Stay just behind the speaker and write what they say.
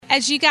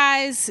As you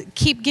guys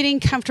keep getting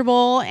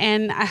comfortable,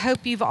 and I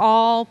hope you've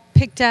all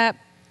picked up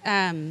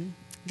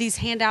these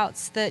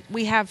handouts that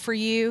we have for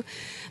you.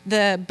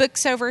 The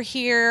books over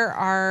here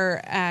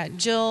are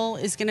Jill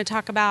is going to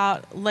talk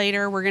about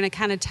later. We're going to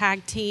kind of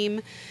tag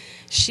team.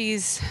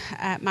 She's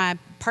my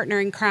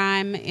partner in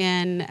crime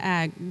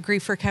in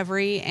grief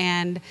recovery,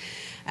 and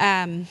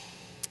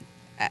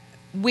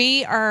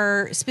we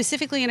are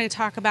specifically going to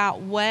talk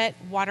about what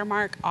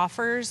Watermark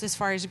offers as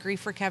far as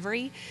grief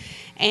recovery.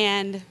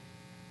 And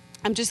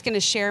I'm just going to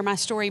share my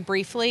story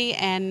briefly,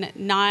 and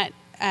not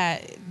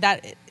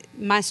that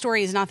my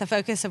story is not the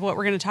focus of what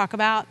we're going to talk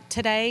about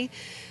today,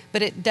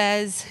 but it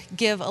does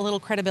give a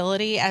little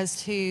credibility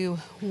as to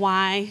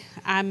why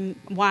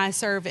I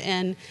serve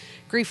in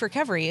grief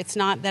recovery. It's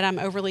not that I'm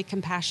overly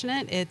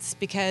compassionate. It's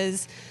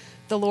because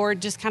the Lord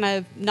just kind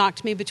of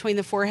knocked me between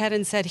the forehead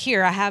and said,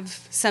 "Here, I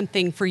have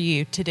something for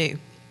you to do."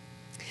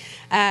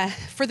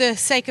 For the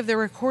sake of the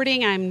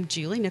recording, I'm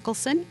Julie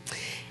Nicholson,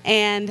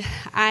 and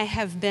I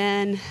have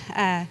been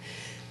a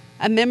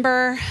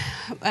member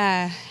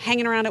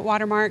hanging around at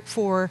Watermark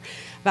for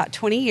about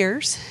 20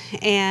 years,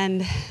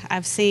 and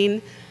I've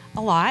seen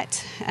a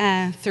lot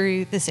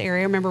through this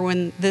area. I remember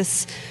when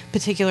this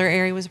particular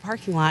area was a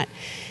parking lot.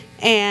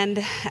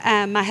 And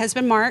my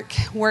husband, Mark,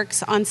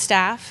 works on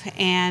staff,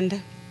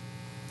 and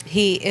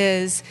he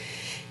is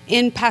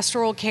in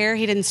pastoral care.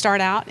 He didn't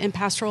start out in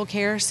pastoral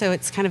care, so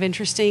it's kind of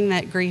interesting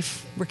that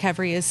grief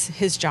recovery is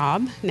his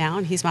job now,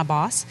 and he's my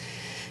boss,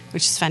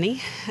 which is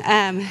funny.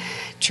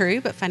 True,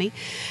 but funny.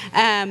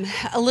 A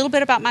little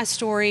bit about my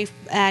story.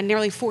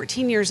 Nearly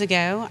 14 years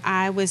ago,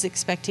 I was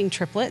expecting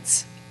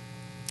triplets,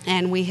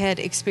 and we had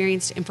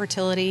experienced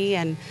infertility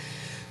and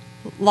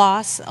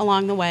loss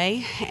along the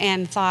way,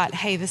 and thought,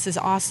 hey, this is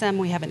awesome.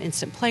 We have an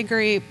instant play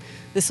group.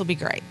 This will be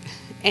great.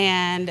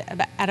 And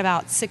at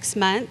about 6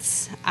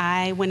 months,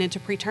 I went into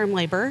preterm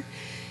labor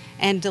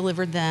and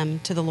delivered them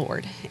to the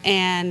Lord.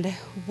 And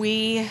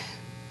we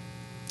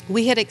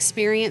had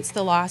experienced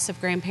the loss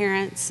of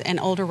grandparents and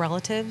older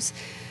relatives,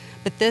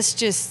 but this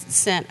just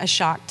sent a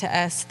shock to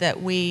us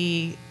that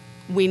we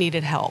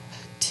needed help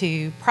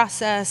to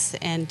process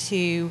and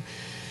to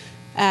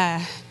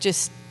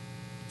just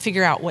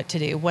figure out what to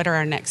do. What are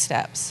our next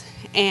steps?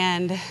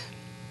 And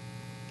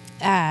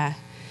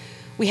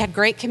we had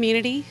great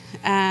community.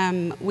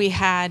 We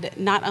had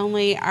not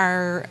only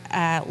our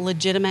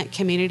legitimate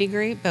community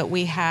group, but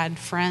we had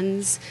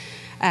friends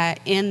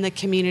in the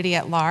community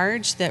at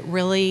large that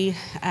really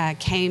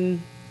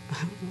came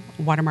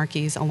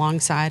Watermarkies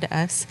alongside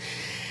us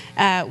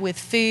with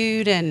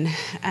food and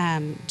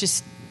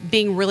just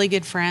being really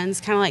good friends,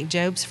 kind of like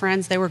Job's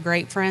friends. They were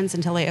great friends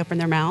until they opened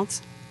their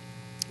mouths.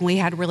 We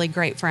had really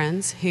great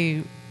friends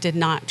who did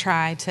not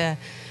try to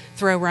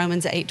throw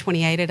Romans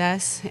 8:28 at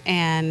us,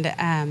 and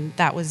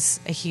that was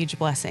a huge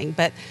blessing.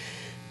 But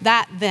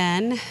that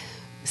then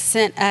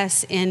sent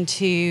us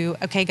into,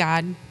 okay,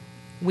 God,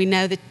 we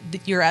know that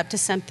you're up to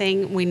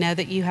something. We know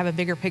that you have a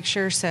bigger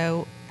picture,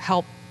 so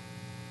help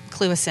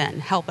clue us in.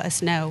 Help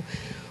us know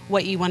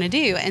what you want to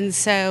do. And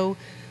so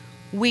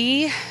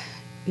we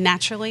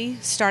naturally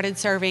started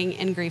serving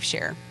in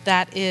GriefShare.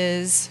 That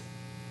is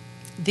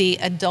the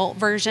adult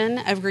version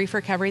of grief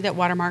recovery that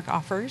Watermark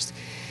offers.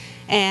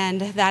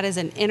 And that is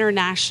an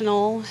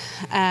international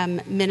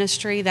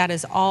ministry that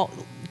is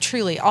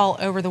truly all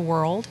over the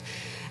world.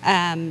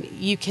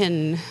 You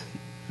can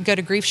go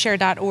to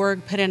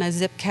griefshare.org, put in a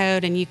zip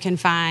code, and you can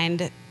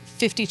find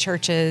 50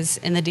 churches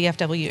in the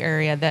DFW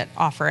area that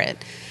offer it.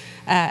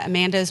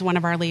 Amanda is one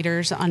of our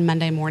leaders on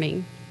Monday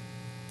morning.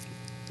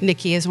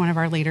 Nikki is one of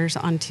our leaders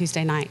on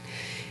Tuesday night.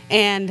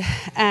 And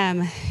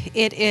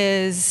it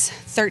is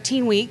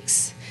 13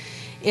 weeks.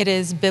 It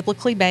is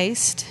biblically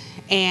based.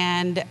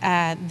 And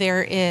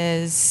there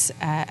is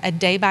a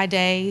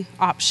day-by-day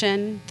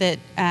option that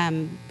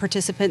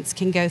participants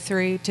can go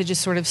through to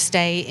just sort of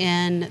stay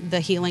in the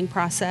healing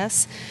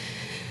process.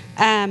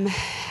 When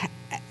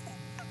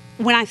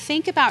I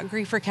think about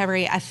grief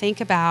recovery, I think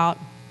about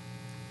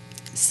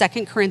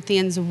 2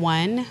 Corinthians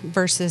 1,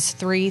 verses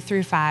 3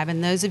 through 5.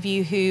 And those of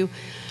you who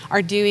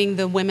are doing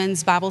the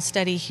women's Bible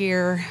study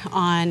here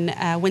on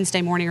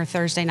Wednesday morning or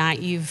Thursday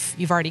night,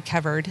 you've already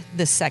covered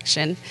this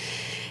section.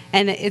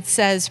 And it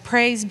says,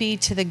 "Praise be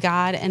to the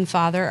God and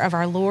Father of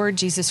our Lord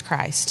Jesus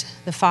Christ,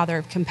 the Father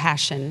of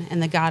compassion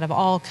and the God of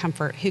all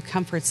comfort, who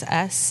comforts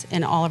us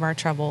in all of our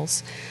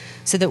troubles,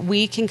 so that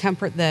we can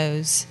comfort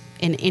those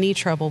in any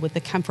trouble with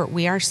the comfort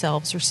we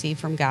ourselves receive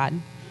from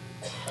God.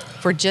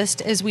 For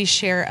just as we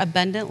share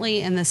abundantly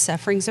in the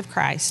sufferings of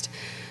Christ,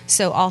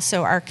 so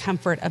also our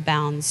comfort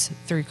abounds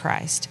through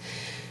Christ."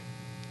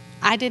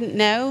 I didn't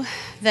know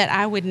that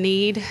I would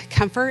need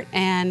comfort,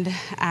 and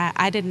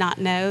I did not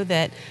know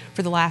that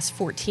for the last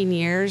 14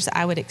 years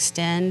I would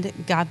extend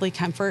godly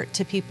comfort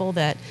to people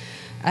that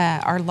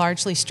are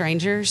largely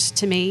strangers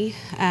to me.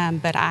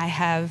 But I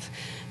have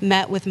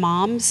met with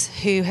moms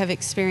who have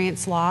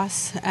experienced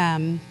loss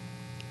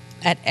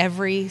at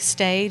every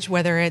stage,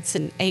 whether it's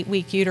an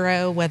 8-week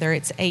utero, whether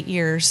it's 8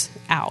 years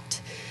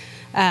out.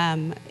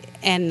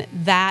 And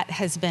that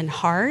has been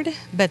hard,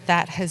 but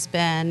that has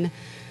been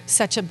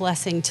such a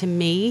blessing to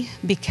me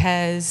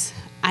because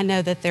I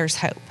know that there's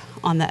hope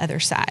on the other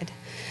side.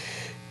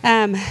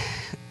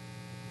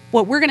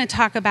 What we're going to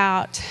talk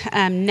about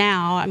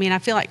now, I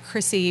feel like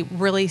Chrissy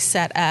really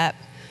set up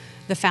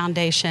the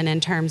foundation in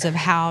terms of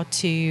how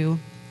to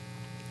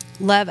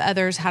love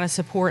others, how to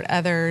support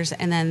others,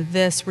 and then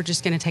we're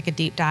just going to take a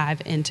deep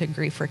dive into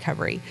grief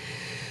recovery.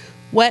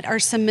 What are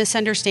some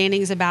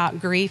misunderstandings about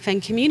grief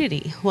and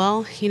community?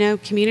 Well,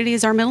 community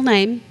is our middle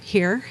name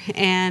here,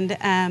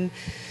 and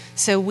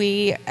so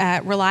we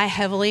rely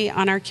heavily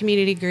on our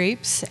community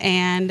groups,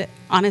 and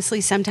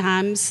honestly,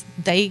 sometimes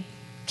they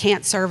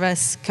can't serve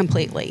us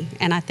completely,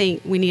 and I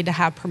think we need to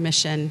have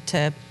permission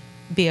to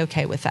be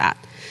okay with that.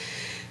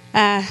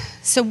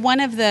 So one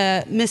of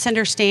the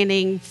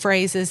misunderstanding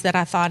phrases that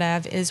I thought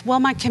of is, well,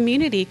 my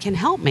community can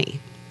help me.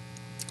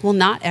 Well,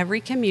 not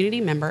every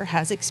community member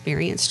has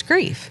experienced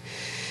grief.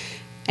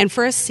 And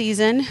for a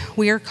season,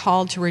 we are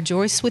called to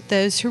rejoice with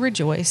those who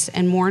rejoice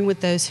and mourn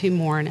with those who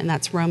mourn, and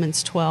that's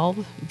Romans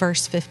 12,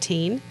 verse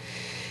 15.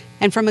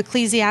 And from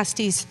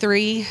Ecclesiastes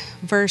 3,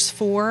 verse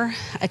 4,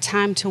 a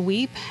time to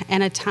weep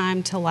and a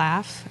time to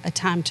laugh, a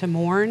time to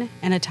mourn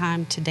and a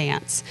time to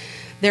dance.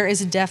 There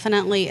is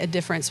definitely a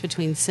difference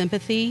between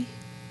sympathy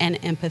and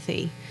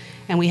empathy,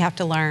 and we have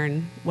to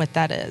learn what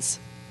that is.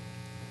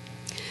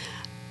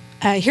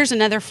 Here's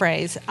another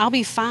phrase: I'll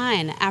be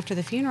fine after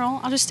the funeral,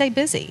 I'll just stay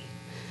busy.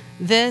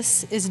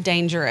 This is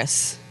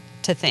dangerous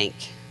to think.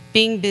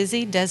 Being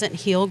busy doesn't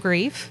heal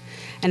grief,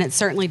 and it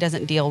certainly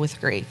doesn't deal with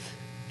grief.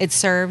 It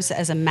serves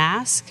as a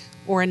mask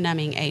or a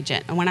numbing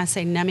agent. And when I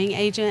say numbing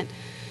agent,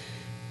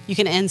 you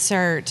can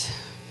insert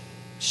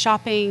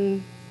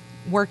shopping,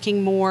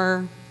 working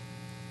more,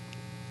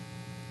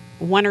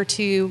 1 or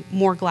 2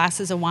 more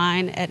glasses of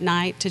wine at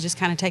night to just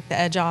kind of take the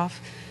edge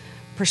off.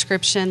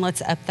 Prescription,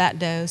 let's up that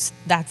dose.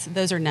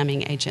 Those are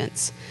numbing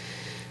agents.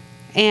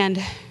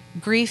 And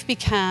grief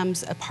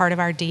becomes a part of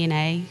our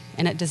DNA,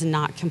 and it does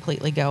not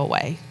completely go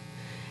away.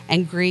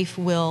 And grief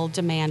will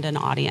demand an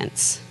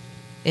audience.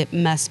 It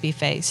must be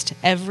faced.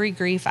 Every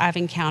grief I've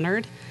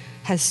encountered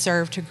has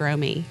served to grow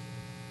me,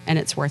 and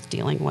it's worth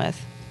dealing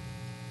with.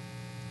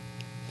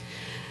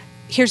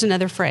 Here's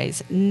another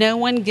phrase: no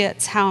one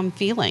gets how I'm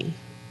feeling.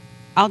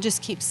 I'll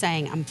just keep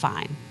saying I'm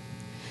fine.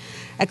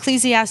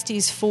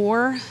 Ecclesiastes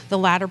 4, the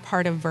latter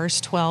part of verse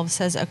 12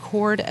 says, a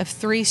cord of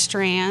 3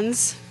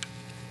 strands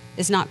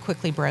is not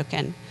quickly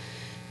broken.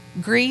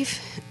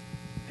 Grief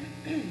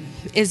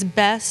is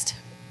best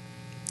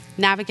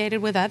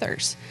navigated with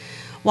others.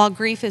 While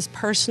grief is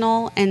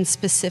personal and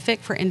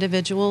specific for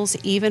individuals,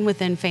 even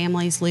within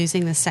families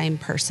losing the same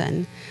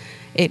person,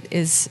 it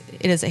is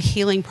a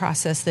healing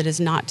process that is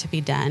not to be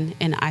done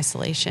in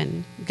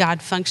isolation.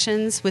 God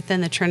functions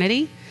within the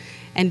Trinity,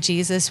 and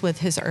Jesus, with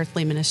his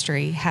earthly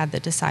ministry, had the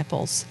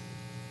disciples.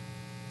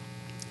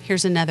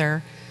 Here's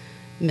another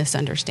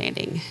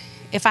misunderstanding.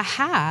 If I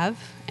have,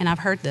 and I've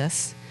heard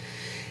this,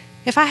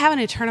 if I have an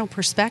eternal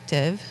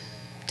perspective,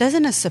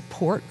 doesn't a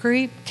support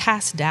group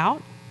cast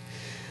doubt?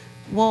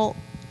 Well,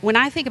 when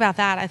I think about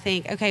that, I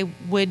think, okay,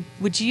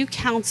 would you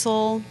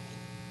counsel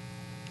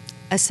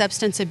a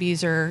substance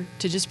abuser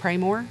to just pray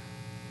more?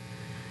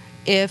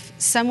 If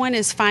someone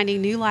is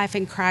finding new life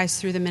in Christ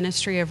through the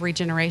ministry of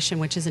regeneration,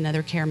 which is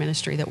another care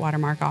ministry that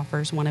Watermark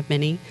offers, one of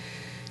many,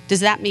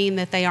 does that mean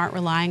that they aren't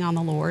relying on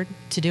the Lord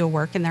to do a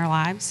work in their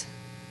lives?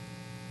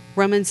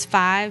 Romans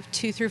 5,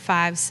 2 through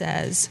 5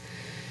 says,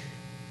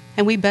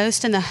 and we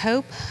boast in the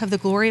hope of the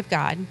glory of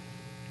God.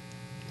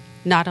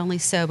 Not only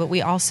so, but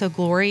we also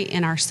glory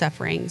in our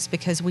sufferings,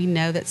 because we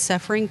know that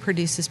suffering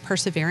produces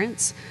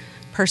perseverance,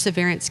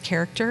 perseverance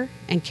character,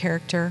 and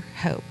character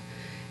hope.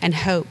 And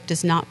hope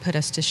does not put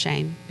us to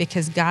shame,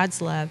 because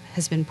God's love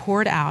has been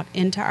poured out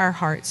into our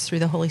hearts through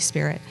the Holy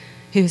Spirit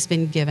who has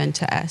been given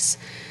to us.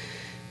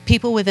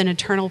 People with an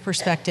eternal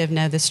perspective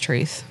know this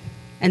truth,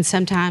 and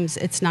sometimes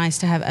it's nice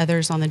to have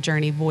others on the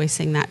journey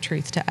voicing that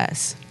truth to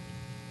us.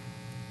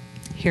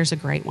 Here's a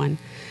great one.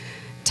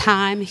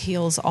 Time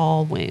heals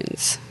all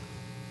wounds.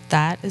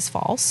 That is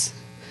false.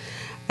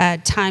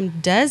 Time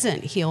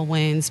doesn't heal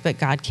wounds, but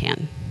God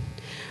can.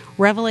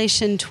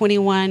 Revelation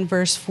 21,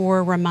 verse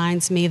 4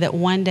 reminds me that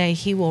one day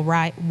he will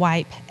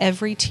wipe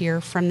every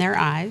tear from their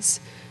eyes.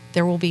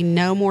 There will be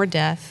no more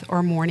death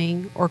or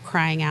mourning or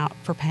crying out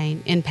for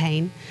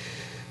pain,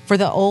 for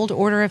the old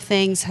order of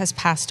things has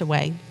passed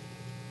away.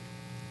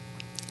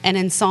 And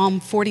in Psalm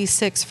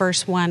 46,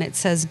 verse 1, it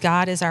says,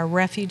 God is our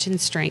refuge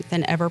and strength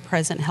and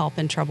ever-present help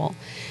in trouble.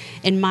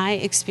 In my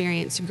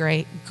experience,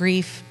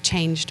 grief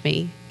changed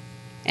me,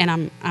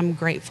 and I'm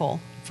grateful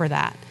for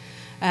that.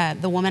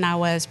 The woman I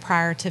was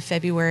prior to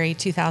February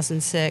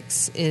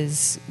 2006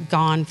 is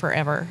gone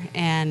forever,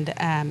 and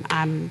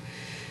I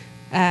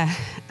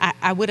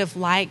would have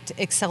liked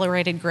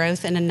accelerated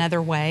growth in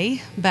another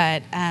way,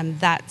 but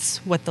that's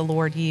what the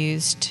Lord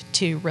used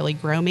to really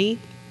grow me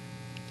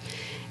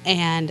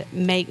and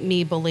make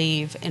me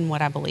believe in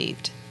what I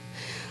believed.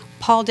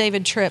 Paul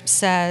David Tripp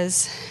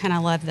says, and I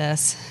love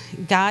this,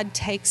 God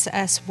takes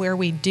us where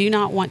we do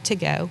not want to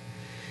go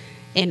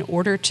in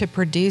order to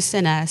produce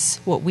in us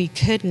what we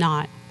could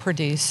not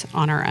produce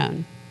on our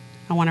own.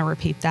 I want to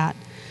repeat that.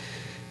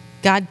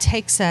 God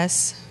takes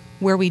us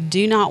where we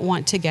do not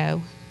want to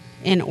go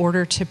in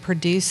order to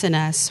produce in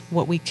us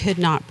what we could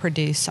not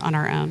produce on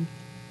our own.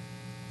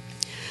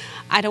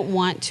 I don't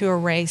want to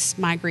erase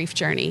my grief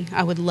journey.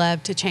 I would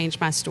love to change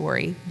my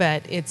story,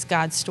 but it's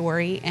God's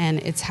story, and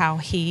it's how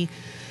He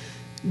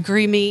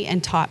grew me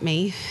and taught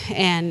me,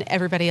 and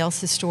everybody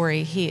else's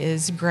story, He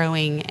is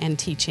growing and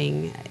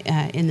teaching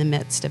in the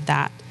midst of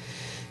that.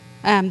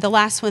 The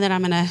last one that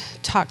I'm going to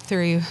talk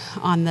through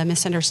on the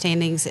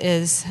misunderstandings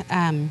is,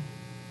 and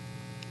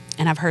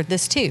I've heard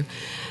this too,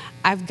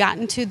 I've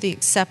gotten to the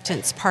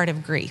acceptance part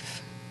of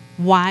grief.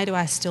 Why do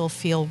I still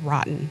feel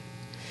rotten?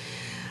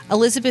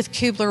 Elizabeth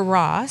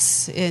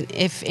Kubler-Ross,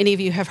 if any of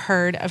you have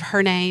heard of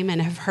her name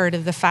and have heard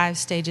of the 5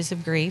 stages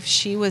of grief,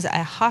 she was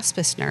a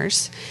hospice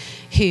nurse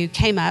who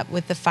came up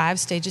with the 5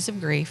 stages of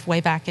grief way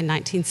back in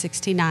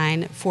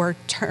 1969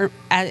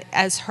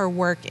 as her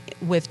work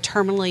with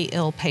terminally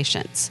ill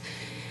patients.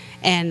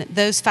 And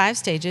those 5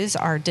 stages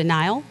are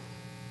denial,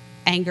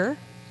 anger,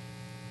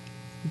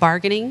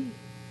 bargaining,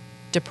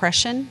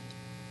 depression,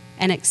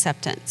 and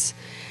acceptance.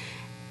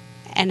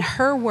 And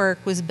her work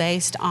was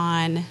based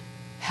on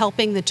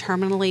helping the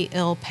terminally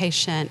ill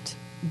patient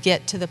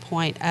get to the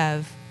point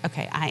of,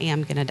 okay, I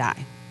am going to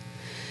die.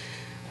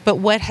 But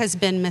what has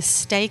been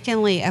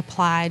mistakenly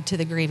applied to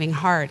the grieving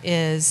heart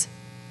is,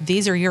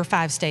 these are your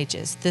 5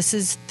 stages. This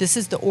is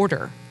the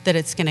order that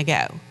it's going to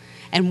go.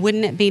 And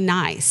wouldn't it be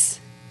nice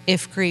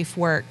if grief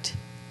worked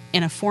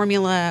in a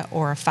formula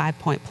or a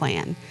 5-point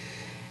plan?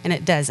 And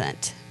it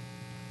doesn't.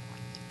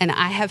 And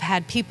I have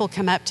had people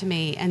come up to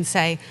me and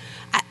say,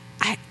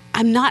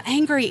 I'm not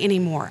angry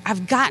anymore.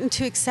 I've gotten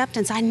to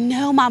acceptance. I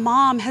know my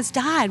mom has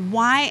died.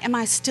 Why am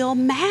I still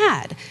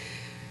mad?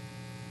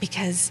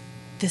 Because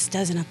this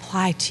doesn't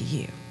apply to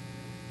you.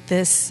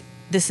 This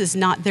is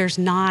not, there's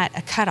not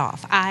a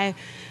cutoff.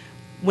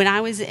 When I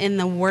was in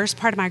the worst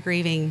part of my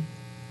grieving,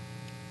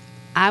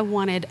 I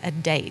wanted a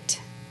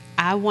date.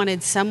 I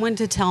wanted someone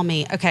to tell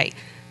me, okay,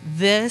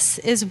 this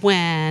is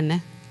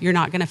when you're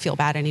not going to feel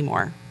bad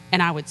anymore.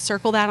 And I would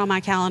circle that on my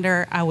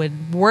calendar. I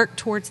would work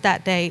towards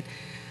that date.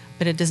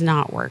 But it does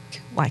not work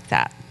like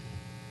that.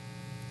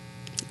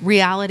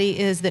 Reality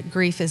is that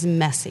grief is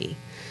messy.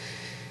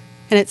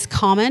 And it's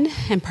common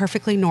and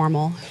perfectly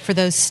normal for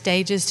those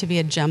stages to be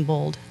a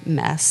jumbled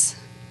mess.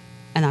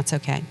 And that's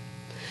okay.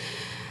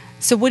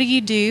 So what do you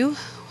do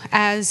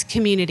as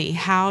community?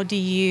 How do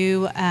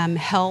you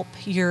help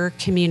your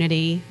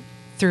community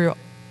through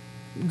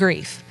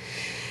grief?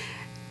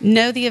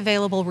 Know the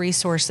available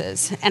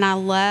resources. And I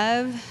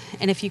love,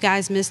 and if you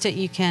guys missed it,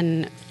 you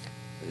can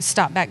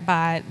stop back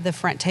by the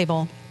front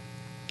table.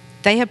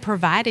 They have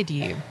provided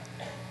you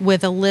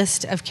with a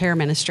list of care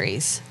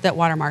ministries that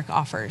Watermark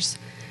offers,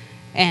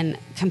 and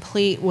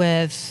complete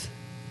with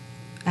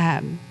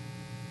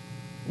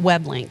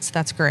web links.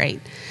 That's great.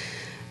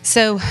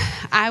 So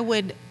I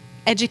would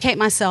educate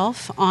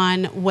myself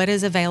on what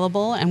is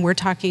available, and we're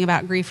talking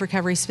about grief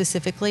recovery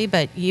specifically,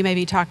 but you may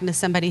be talking to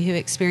somebody who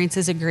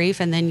experiences a grief,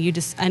 and then you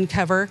just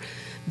uncover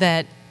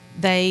that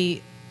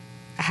they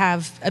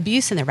have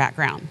abuse in their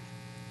background,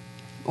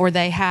 or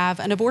they have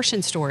an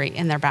abortion story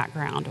in their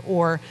background,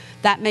 or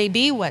that may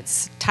be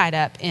what's tied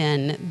up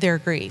in their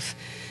grief.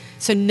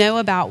 So know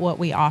about what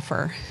we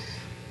offer.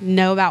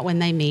 Know about when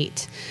they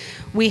meet.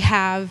 We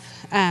have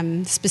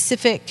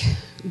specific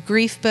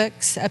grief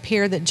books up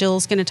here that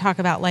Jill's going to talk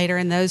about later,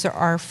 and those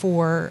are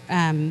for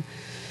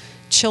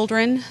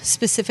children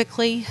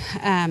specifically.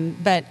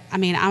 But, I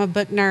mean, I'm a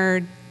book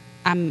nerd.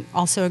 I'm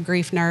also a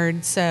grief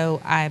nerd,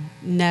 so I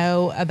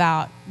know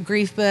about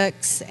grief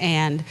books,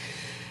 and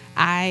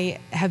I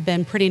have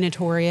been pretty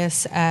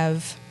notorious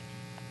of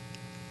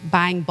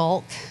buying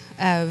bulk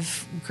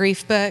of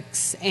grief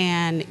books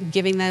and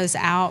giving those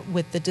out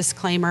with the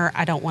disclaimer,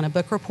 I don't want a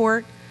book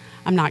report.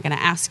 I'm not going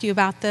to ask you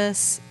about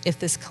this. If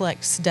this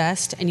collects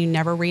dust and you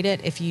never read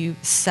it, if you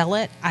sell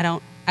it, I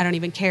don't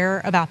even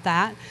care about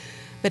that.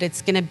 But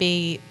it's going to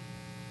be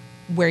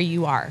where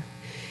you are.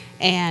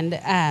 And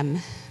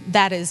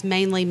that is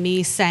mainly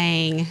me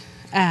saying,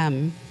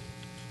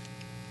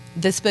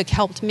 this book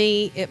helped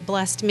me, it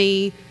blessed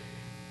me.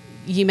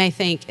 You may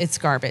think it's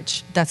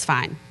garbage. That's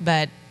fine,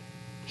 but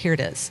here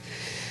it is.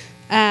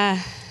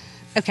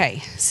 Okay,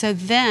 so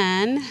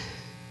then,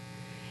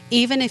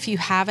 even if you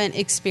haven't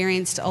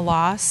experienced a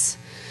loss,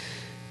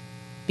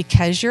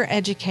 because you're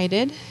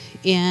educated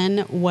in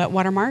what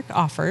Watermark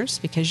offers,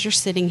 because you're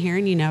sitting here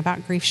and you know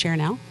about GriefShare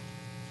now,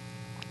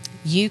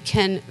 you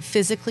can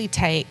physically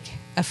take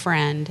a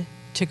friend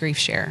to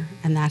GriefShare,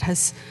 and that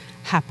has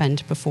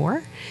happened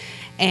before.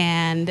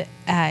 And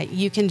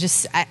you can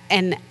just,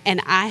 and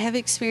I have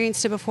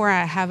experienced it before.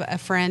 I have a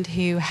friend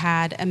who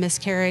had a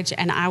miscarriage,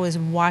 and I was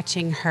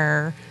watching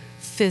her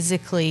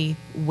physically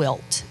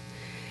wilt.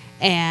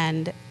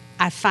 And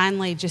I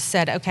finally just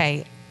said,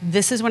 okay,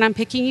 this is when I'm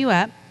picking you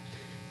up.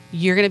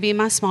 You're going to be in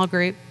my small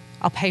group.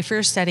 I'll pay for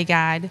your study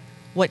guide.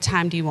 What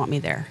time do you want me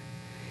there?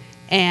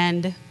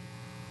 And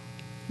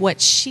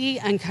What she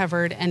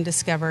uncovered and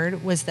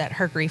discovered was that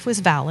her grief was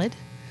valid,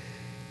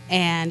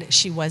 and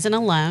she wasn't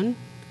alone,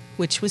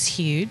 which was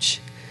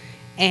huge.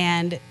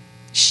 And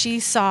she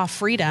saw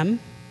freedom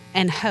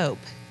and hope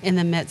in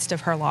the midst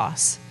of her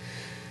loss.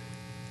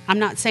 I'm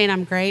not saying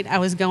I'm great. I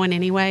was going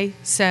anyway.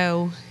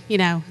 So,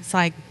 it's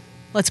like,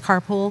 let's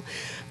carpool.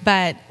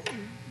 But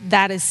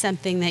that is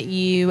something that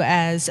you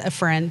as a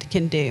friend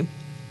can do.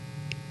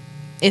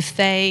 If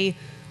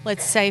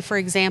let's say, for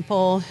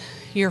example,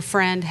 your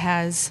friend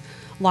has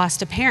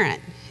lost a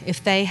parent.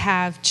 If they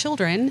have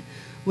children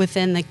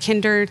within the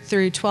kinder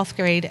through 12th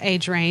grade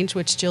age range,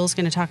 which Jill's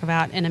going to talk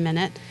about in a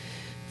minute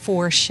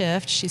for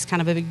Shift, she's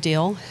kind of a big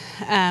deal,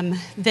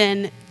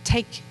 then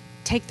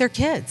take their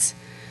kids.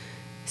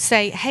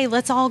 Say, hey,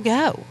 let's all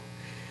go.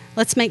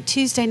 Let's make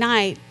Tuesday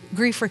night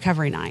grief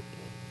recovery night.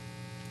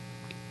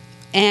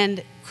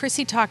 And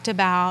Chrissy talked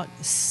about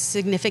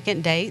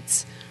significant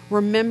dates.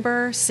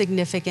 Remember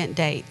significant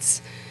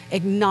dates.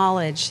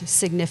 Acknowledge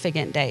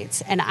significant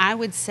dates. And I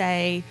would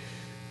say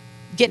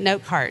get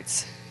note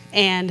cards.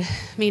 And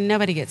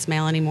nobody gets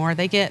mail anymore.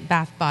 They get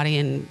Bath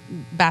and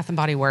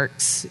Body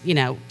Works,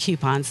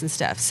 coupons and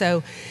stuff.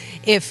 So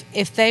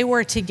if they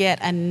were to get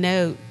a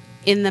note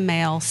in the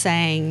mail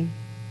saying,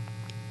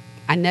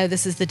 I know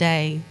this is the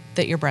day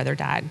that your brother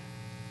died,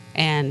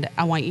 and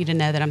I want you to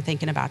know that I'm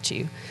thinking about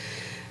you.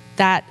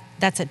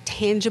 That's a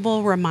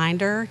tangible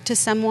reminder to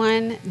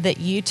someone that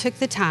you took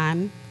the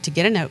time to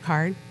get a note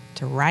card,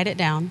 to write it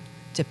down,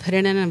 to put it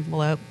in an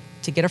envelope,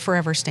 to get a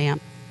forever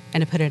stamp,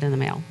 and to put it in the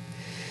mail.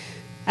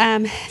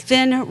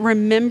 Then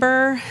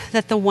remember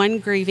that the one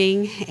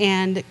grieving,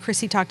 and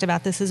Chrissy talked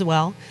about this as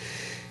well,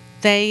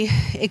 they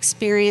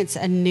experience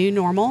a new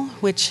normal,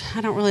 which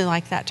I don't really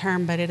like that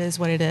term, but it is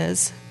what it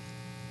is.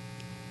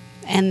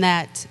 And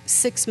that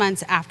 6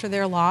 months after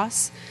their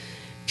loss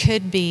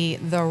could be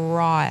the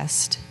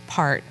rawest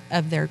part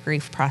of their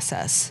grief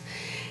process.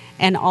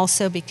 And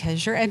also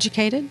because you're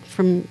educated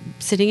from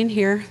sitting in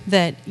here,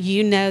 that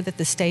you know that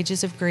the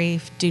stages of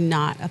grief do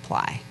not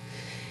apply.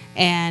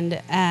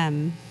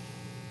 And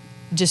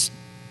just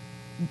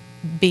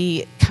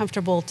be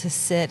comfortable to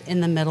sit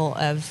in the middle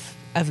of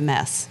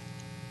mess.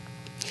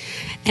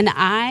 And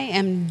I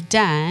am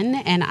done,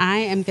 and I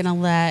am going to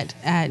let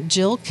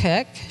Jill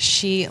cook.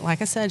 She,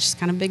 like I said, she's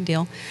kind of a big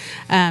deal.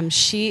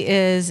 She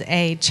is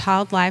a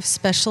child life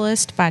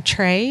specialist by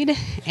trade,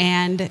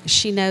 and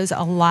she knows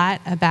a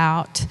lot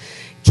about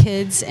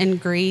kids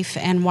and grief,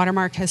 and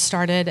Watermark has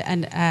started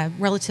a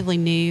relatively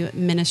new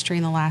ministry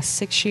in the last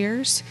 6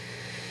 years.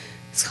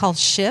 It's called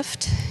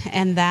Shift,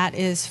 and that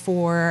is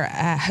for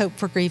hope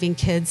for grieving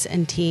kids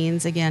and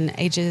teens, again,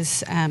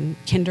 ages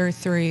kinder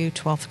through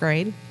 12th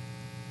grade.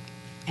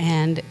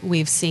 And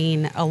we've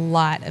seen a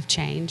lot of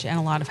change and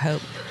a lot of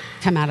hope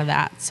come out of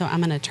that. So I'm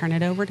going to turn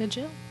it over to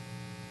Jill.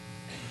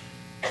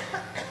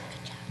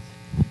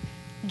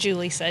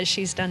 Julie says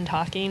she's done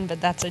talking, but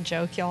that's a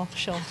joke, y'all.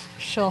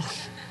 She'll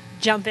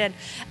jump in.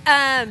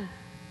 They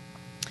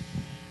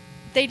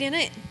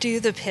didn't do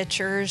the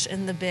pictures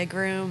in the big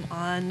room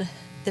on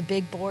the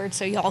big board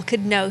so y'all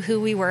could know who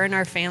we were in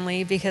our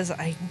family, because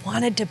I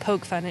wanted to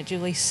poke fun at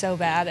Julie so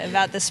bad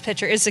about this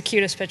picture. It's the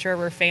cutest picture of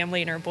her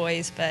family and her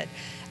boys, but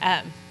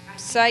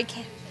so I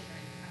can't.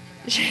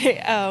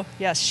 Oh,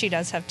 yes, she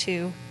does have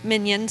 2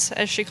 minions,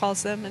 as she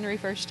calls them and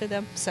refers to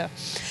them. So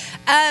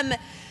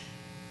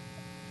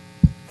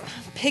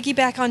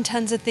piggyback on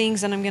tons of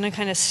things, and I'm going to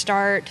kind of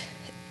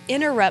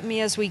interrupt me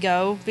as we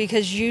go,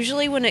 because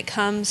usually when it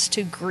comes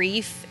to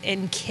grief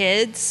in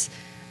kids,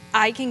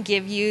 I can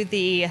give you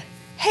the,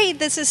 hey,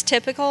 this is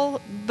typical,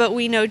 but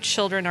we know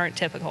children aren't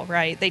typical,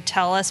 right? They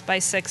tell us by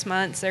 6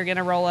 months they're going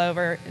to roll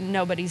over, and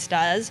nobody's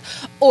does,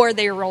 or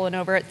they're rolling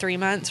over at 3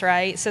 months,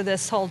 right? So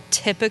this whole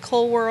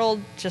typical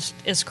world just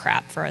is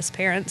crap for us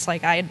parents,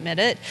 like I admit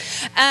it.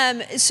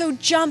 So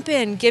jump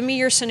in, give me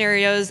your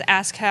scenarios,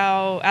 ask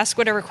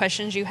whatever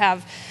questions you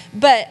have.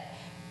 But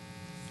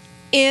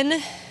in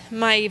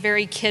my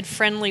very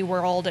kid-friendly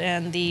world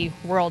and the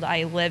world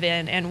I live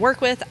in and work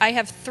with, I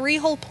have 3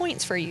 whole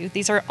points for you.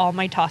 These are all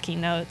my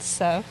talking notes,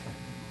 so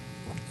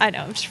I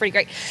know, it's pretty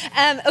great.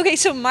 Okay,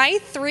 so my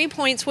 3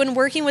 points when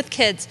working with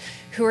kids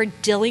who are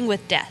dealing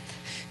with death,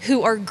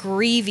 who are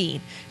grieving,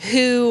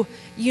 who,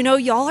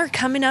 y'all are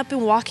coming up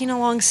and walking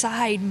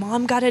alongside.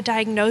 Mom got a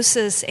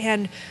diagnosis,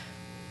 and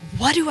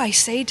what do I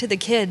say to the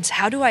kids?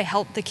 How do I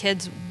help the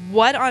kids?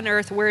 What on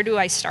earth, where do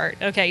I start?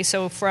 Okay,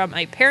 so from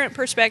a parent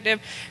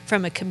perspective,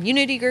 from a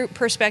community group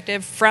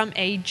perspective, from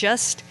a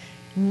just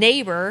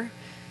neighbor,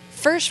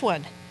 first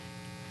one,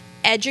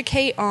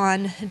 educate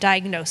on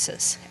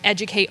diagnosis,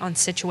 educate on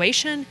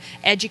situation,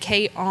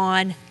 educate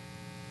on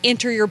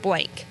enter your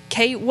blank,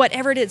 okay?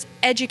 Whatever it is,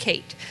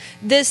 educate.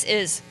 This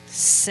is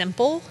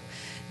simple.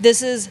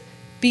 This is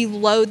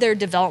below their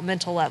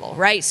developmental level,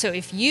 right? So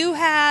if you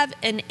have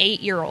an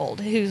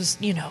 8-year-old who's,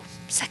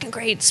 2nd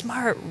grade,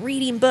 smart,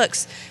 reading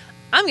books,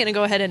 I'm going to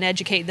go ahead and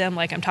educate them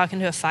like I'm talking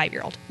to a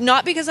 5-year-old.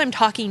 Not because I'm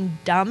talking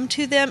dumb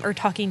to them or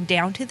talking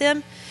down to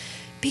them,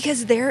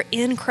 because they're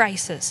in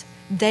crisis.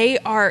 They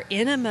are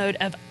in a mode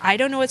of, I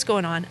don't know what's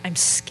going on. I'm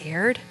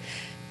scared.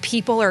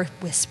 people are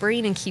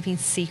whispering and keeping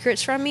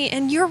secrets from me.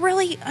 And you're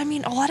really,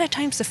 a lot of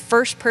times the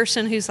first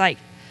person who's like,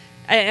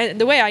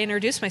 the way I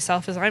introduce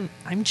myself is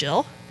I'm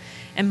Jill,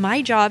 and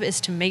my job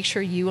is to make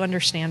sure you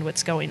understand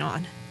what's going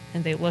on.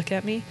 And they look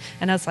at me,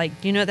 and I was like,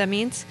 you know what that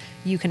means?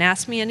 You can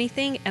ask me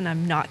anything, and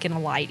I'm not going to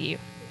lie to you.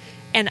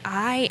 And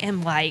I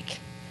am like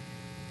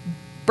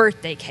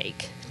birthday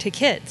cake to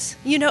kids,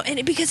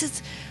 and because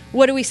it's,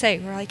 what do we say?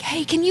 We're like,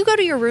 hey, can you go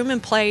to your room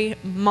and play?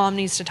 Mom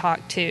needs to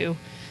talk to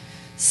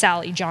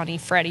Sally, Johnny,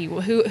 Freddie,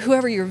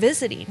 whoever you're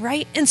visiting,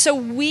 right? And so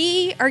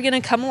we are going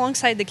to come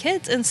alongside the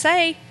kids and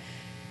say,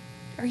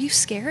 are you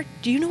scared?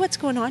 Do you know what's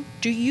going on?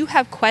 Do you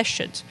have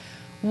questions?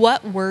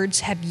 What words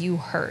have you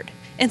heard?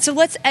 And so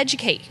let's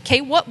educate. Okay,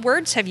 what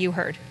words have you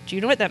heard? Do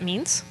you know what that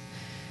means?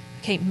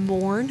 Okay,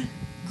 mourn,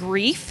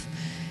 grief.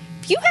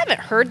 If you haven't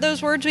heard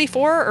those words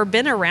before or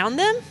been around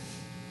them,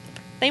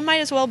 they might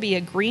as well be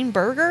a green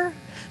burger,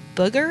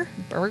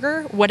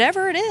 burger,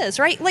 whatever it is,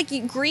 right?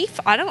 Like grief,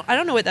 I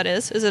don't know what that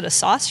is. Is it a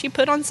sauce you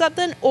put on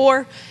something,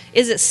 or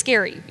is it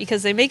scary?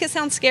 Because they make it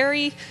sound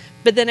scary,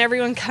 but then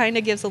everyone kind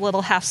of gives a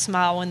little half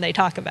smile when they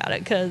talk about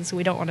it because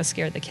we don't want to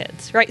scare the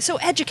kids, right? So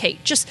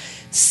educate, just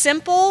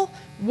simple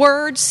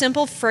words,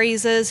 simple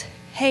phrases.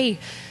 Hey,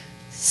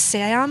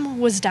 Sam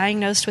was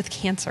diagnosed with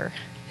cancer.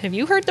 Have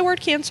you heard the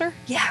word cancer?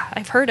 Yeah,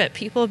 I've heard it.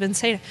 People have been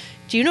saying it.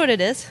 Do you know what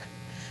it is?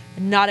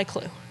 Not a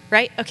clue,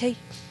 right? Okay,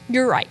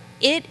 you're right.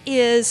 It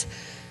is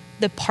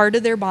the part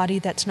of their body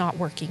that's not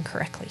working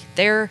correctly.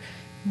 Their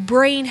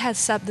brain has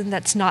something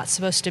that's not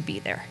supposed to be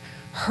there.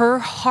 Her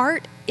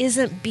heart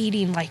isn't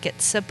beating like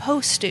it's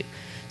supposed to.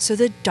 So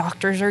the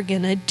doctors are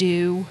going to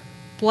do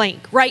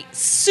blank, right?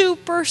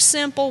 Super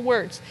simple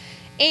words.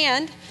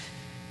 And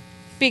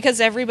because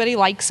everybody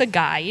likes a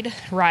guide,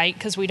 right?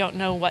 Because we don't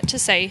know what to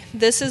say.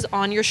 This is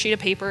on your sheet of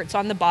paper. It's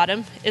on the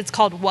bottom. It's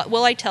called What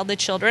Will I Tell the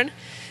Children?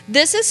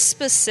 This is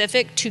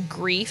specific to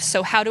grief.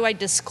 So how do I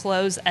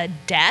disclose a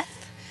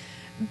death?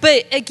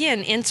 But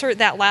again, insert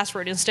that last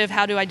word. Instead of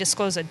how do I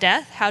disclose a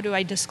death, how do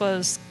I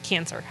disclose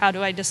cancer? How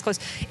do I disclose?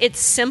 It's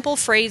simple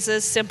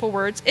phrases, simple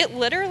words. It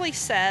literally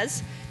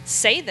says,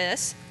 say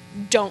this,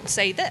 don't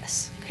say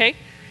this, okay?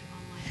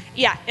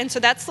 Yeah, and so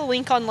that's the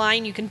link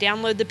online. You can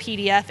download the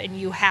PDF and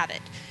you have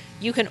it.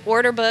 You can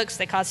order books.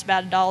 They cost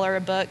about $1 a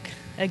book.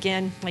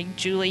 Again, like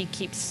Julie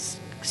keeps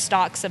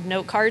stocks of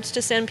note cards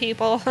to send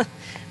people.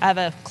 I have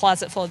a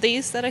closet full of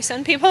these that I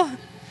send people.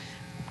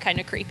 Kind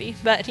of creepy,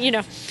 but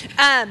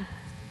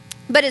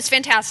but it's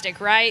fantastic,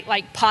 right?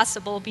 Like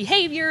possible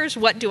behaviors.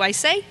 What do I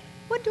say?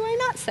 What do I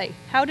not say?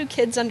 How do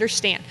kids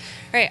understand?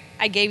 All right,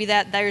 I gave you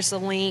that. There's the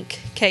link.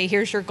 Okay,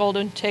 here's your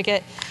golden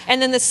ticket.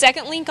 And then the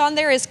second link on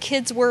there is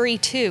kids worry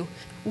too.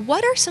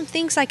 What are some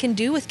things I can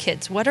do with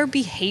kids? What are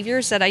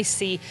behaviors that I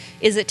see?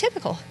 Is it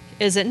typical?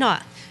 Is it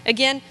not?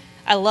 Again,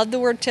 I love the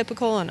word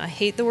typical and I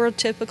hate the word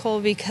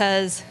typical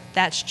because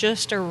that's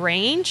just a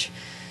range.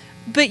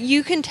 But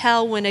you can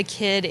tell when a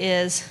kid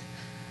is,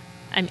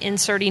 I'm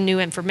inserting new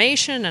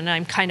information and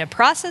I'm kind of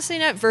processing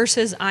it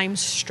versus I'm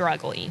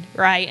struggling,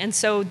 right? And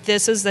so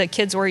this is the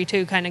Kids Worry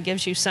Too, kind of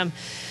gives you some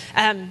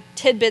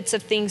tidbits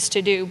of things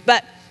to do.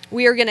 But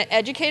we are going to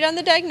educate on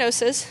the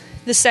diagnosis.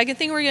 The second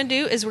thing we're going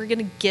to do is we're going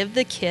to give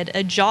the kid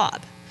a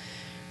job,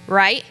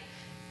 right?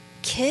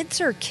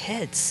 Kids are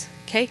kids,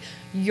 okay?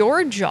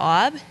 Your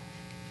job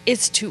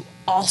is to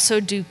also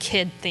do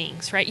kid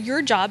things, right?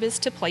 Your job is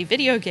to play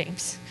video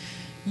games.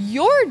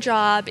 Your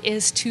job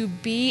is to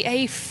be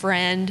a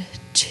friend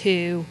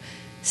to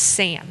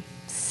Sam.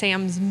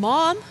 Sam's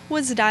mom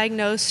was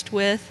diagnosed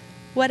with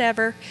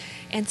whatever,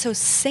 and so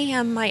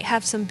Sam might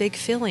have some big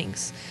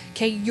feelings.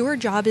 Okay, your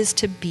job is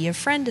to be a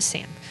friend to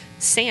Sam.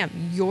 Sam,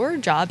 your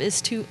job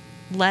is to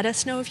let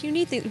us know if you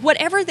need things.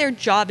 Whatever their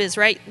job is,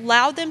 right?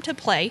 Allow them to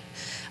play,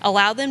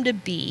 allow them to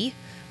be,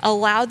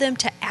 allow them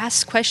to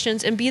ask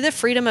questions and be the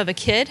freedom of a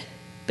kid.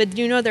 But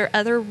you know their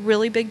other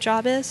really big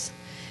job is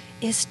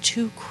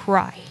to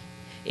cry,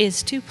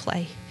 is to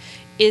play,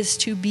 is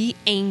to be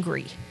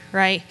angry,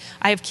 right?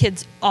 I have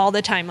kids all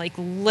the time, like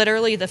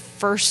literally the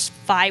first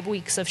 5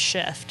 weeks of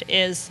shift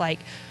is like,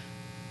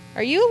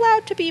 are you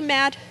allowed to be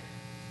mad?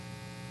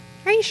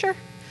 Are you sure?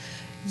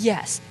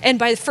 Yes. And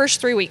by the first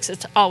 3 weeks,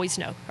 it's always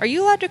no. Are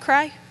you allowed to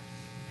cry?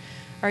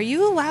 Are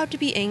you allowed to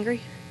be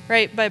angry?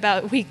 Right? By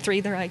about week 3,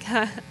 they're like,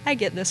 I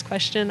get this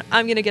question.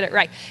 I'm going to get it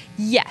right.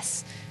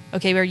 Yes.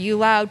 Okay, are you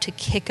allowed to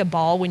kick a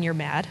ball when you're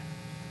mad?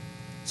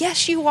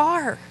 Yes, you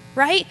are,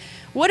 right?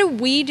 What do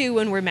we do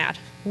when we're mad?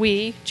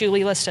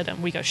 Julie listed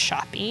them. We go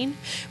shopping.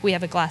 We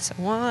have a glass of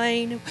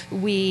wine.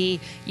 We,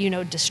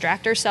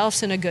 distract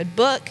ourselves in a good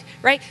book,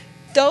 right?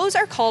 Those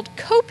are called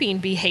coping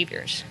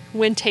behaviors.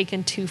 When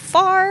taken too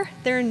far,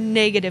 they're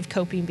negative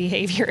coping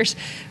behaviors.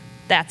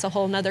 That's a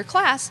whole nother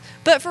class.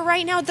 But for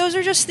right now, those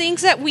are just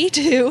things that we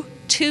do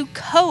to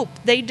cope.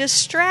 They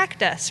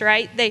distract us,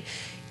 right? They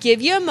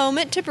give you a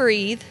moment to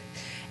breathe,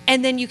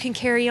 and then you can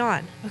carry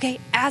on. Okay,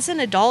 as an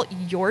adult,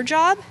 your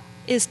job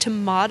is to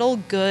model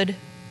good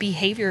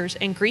behaviors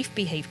and grief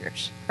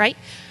behaviors, right?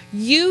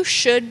 You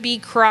should be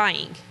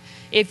crying.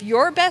 If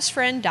your best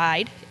friend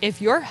died,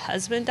 if your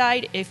husband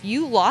died, if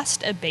you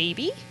lost a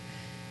baby,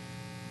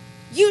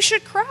 you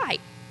should cry.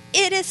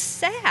 It is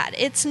sad.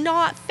 It's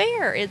not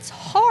fair. It's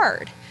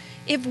hard.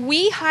 If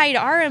we hide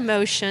our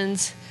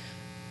emotions,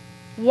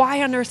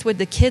 why on earth would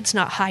the kids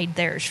not hide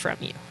theirs from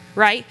you,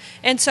 right?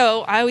 And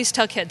so I always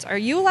tell kids, are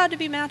you allowed to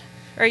be mad?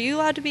 Are you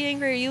allowed to be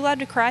angry? Are you allowed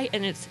to cry?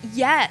 And it's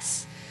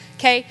yes.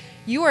 Okay?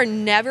 You are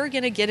never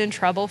going to get in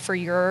trouble for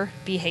your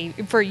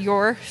behavior, for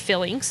your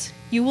feelings.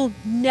 You will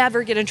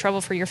never get in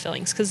trouble for your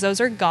feelings because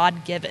those are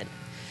God-given.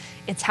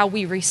 It's how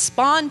we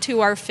respond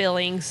to our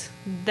feelings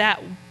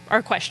that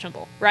are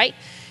questionable, right?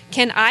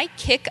 Can I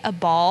kick a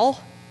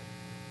ball?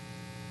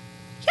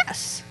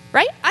 Yes,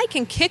 right? I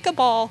can kick a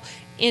ball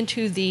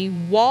into the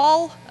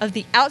wall of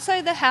the outside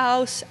of the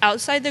house,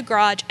 outside the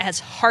garage, as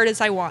hard as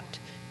I want.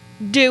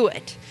 Do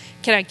it.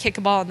 Can I kick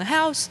a ball in the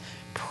house?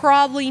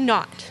 Probably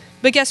not.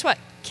 But guess what?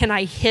 Can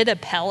I hit a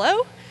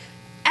pillow?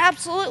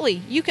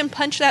 Absolutely. You can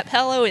punch that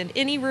pillow in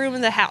any room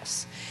in the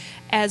house,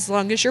 as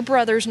long as your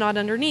brother's not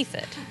underneath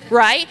it,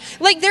 right?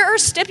 Like, there are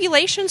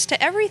stipulations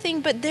to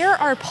everything, but there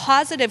are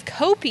positive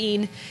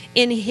coping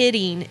in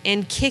hitting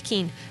and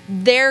kicking.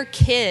 They're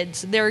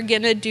kids. They're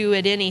going to do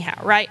it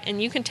anyhow, right?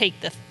 And you can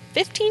take the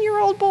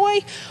 15-year-old boy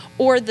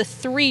or the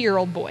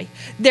 3-year-old boy.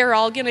 They're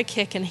all going to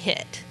kick and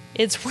hit.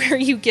 It's where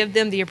you give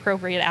them the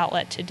appropriate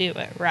outlet to do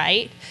it,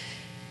 right?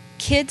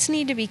 Kids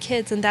need to be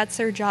kids, and that's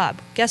their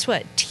job. Guess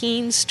what?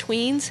 Teens,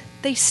 tweens,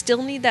 they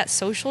still need that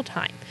social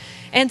time.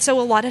 And so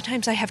a lot of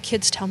times I have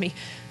kids tell me,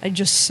 I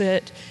just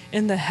sit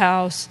in the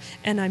house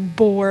and I'm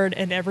bored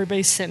and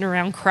everybody's sitting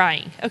around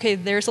crying. Okay,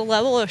 there's a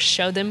level of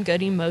show them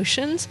good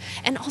emotions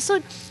and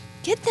also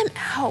get them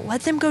out.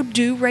 Let them go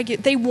do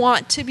regular. They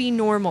want to be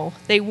normal.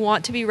 They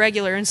want to be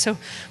regular. And so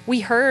we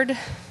heard,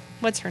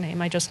 what's her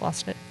name? I just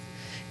lost it.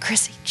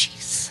 Chrissy,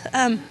 jeez.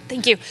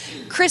 Thank you.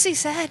 Chrissy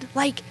said,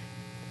 like,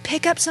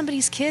 pick up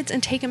somebody's kids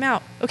and take them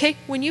out. Okay,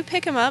 when you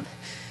pick them up,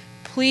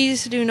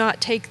 please do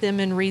not take them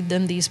and read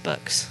them these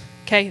books.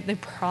 Okay, they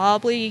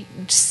probably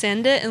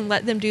send it and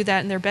let them do that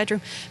in their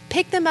bedroom.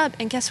 Pick them up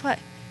and guess what?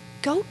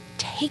 Go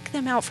take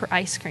them out for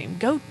ice cream.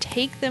 Go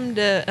take them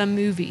to a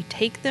movie.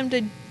 Take them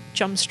to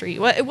Jump Street.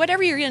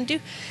 Whatever you're going to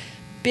do.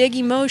 Big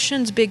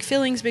emotions, big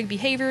feelings, big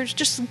behaviors.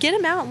 Just get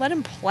them out and let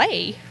them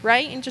play,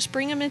 right? And just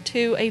bring them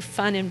into a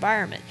fun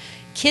environment.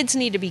 Kids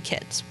need to be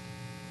kids.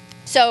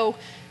 So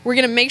we're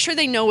going to make sure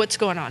they know what's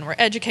going on. We're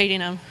educating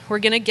them. We're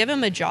going to give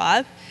them a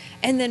job.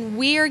 And then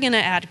we are going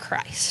to add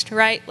Christ,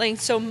 right? Like,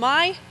 so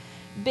my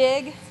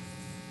big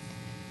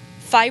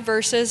 5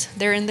 verses,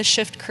 they're in the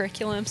Shift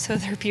curriculum, so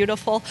they're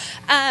beautiful.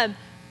 I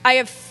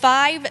have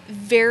 5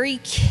 very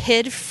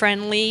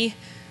kid-friendly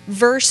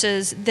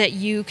verses that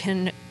you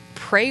can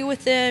pray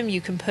with them, you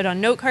can put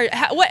on note cards,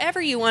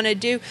 whatever you want to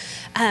do.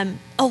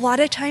 A lot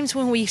of times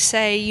when we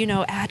say,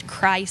 add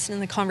Christ in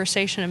the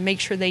conversation and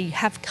make sure they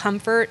have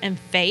comfort and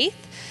faith,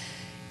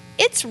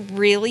 it's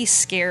really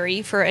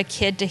scary for a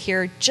kid to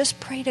hear,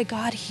 just pray to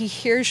God, He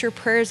hears your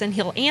prayers and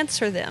He'll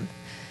answer them.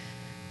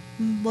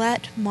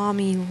 Let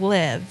mommy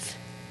live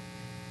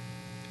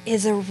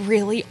is a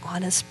really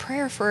honest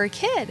prayer for a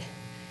kid.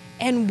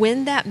 And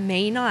when that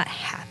may not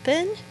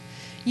happen,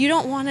 you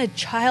don't want a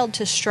child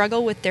to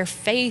struggle with their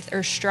faith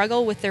or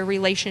struggle with their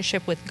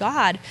relationship with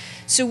God.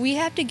 So we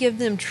have to give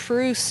them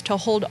truths to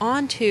hold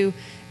on to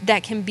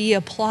that can be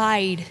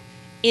applied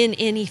in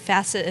any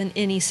facet, in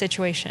any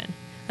situation.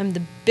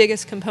 The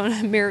biggest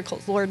component of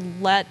miracles,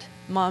 Lord, let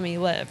mommy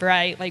live,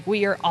 right? Like,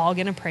 we are all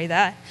going to pray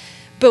that.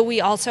 But we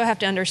also have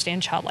to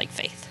understand childlike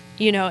faith,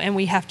 and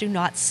we have to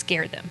not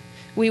scare them.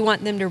 We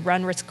want them to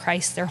run with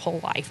Christ their whole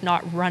life,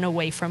 not run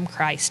away from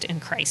Christ in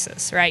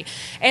crisis, right?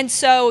 And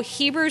so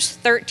Hebrews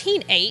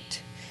 13:8,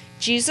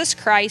 Jesus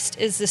Christ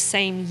is the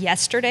same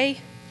yesterday,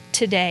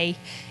 today,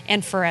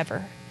 and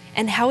forever.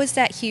 And how is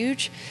that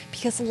huge?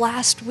 Because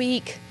last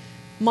week,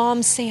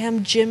 Mom,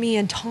 Sam, Jimmy,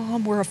 and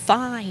Tom were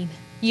fine.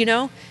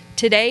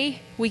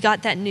 Today we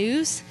got that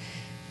news,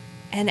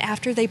 and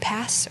after they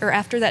pass, or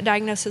after that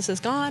diagnosis is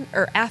gone,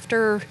 or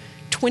after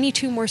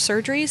 22 more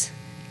surgeries,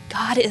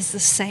 God is the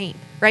same,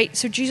 right?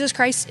 So Jesus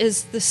Christ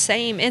is the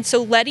same. And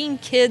so letting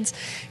kids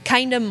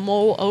kind of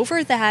mull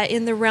over that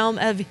in the realm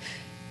of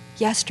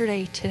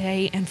yesterday,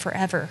 today, and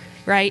forever,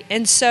 right?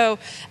 And so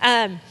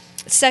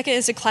second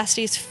is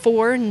Ecclesiastes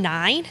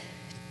 4:9.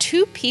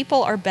 2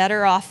 people are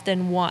better off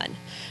than one,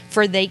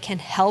 for they can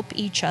help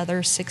each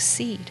other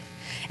succeed.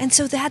 And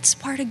so that's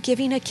part of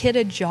giving a kid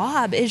a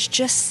job, is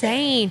just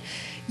saying,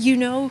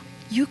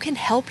 you can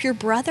help your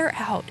brother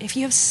out. If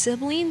you have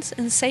siblings,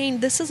 and saying,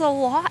 this is a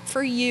lot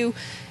for you,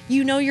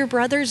 your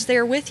brother's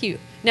there with you.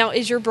 Now,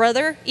 is your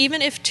brother,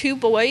 even if 2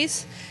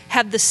 boys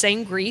have the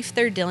same grief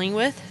they're dealing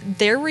with,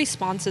 their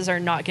responses are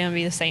not going to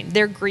be the same.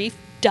 Their grief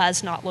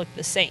does not look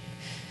the same.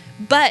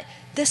 But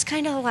this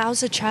kind of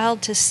allows a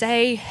child to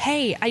say,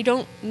 hey, I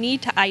don't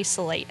need to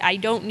isolate. I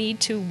don't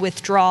need to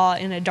withdraw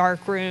in a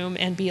dark room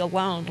and be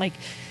alone. Like,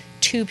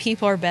 2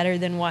 people are better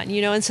than one,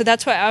 And so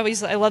that's why I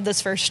love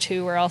this verse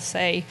too, where I'll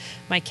say,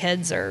 my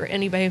kids or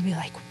anybody will be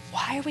like,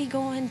 why are we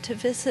going to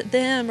visit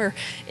them? Or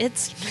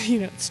it's,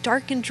 it's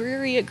dark and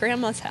dreary at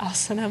grandma's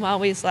house. And I'm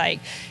always like,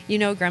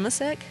 grandma's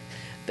sick,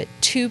 but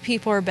 2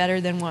 people are better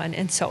than 1.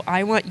 And so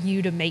I want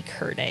you to make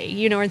her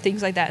day, and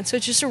things like that. And so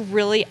it's just a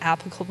really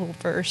applicable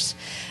verse.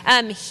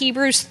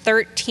 Hebrews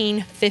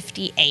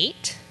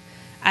 13:58,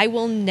 I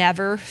will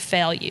never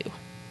fail you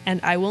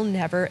and I will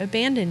never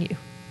abandon you.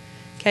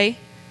 Okay.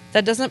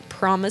 That doesn't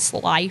promise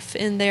life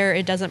in there.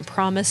 It doesn't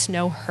promise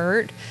no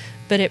hurt,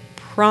 but it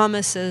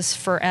promises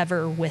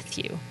forever with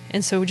you.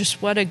 And so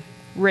just what a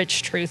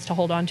rich truth to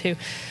hold on to.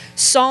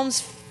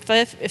 Psalms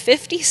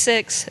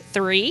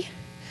 56:3,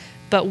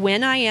 but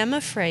when I am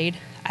afraid,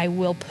 I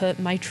will put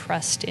my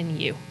trust in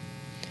you.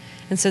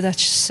 And so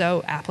that's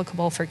so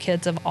applicable for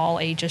kids of all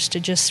ages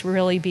to just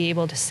really be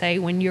able to say,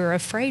 when you're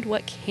afraid,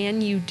 what can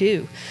you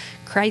do?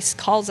 Christ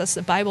calls us,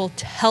 the Bible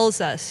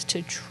tells us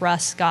to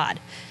trust God.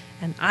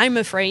 And I'm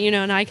afraid,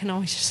 and I can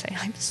always just say,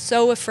 I'm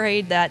so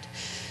afraid that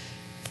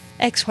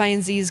X, Y,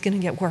 and Z is going to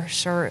get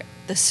worse, or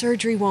the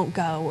surgery won't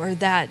go, or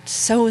that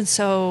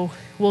so-and-so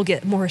will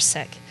get more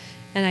sick.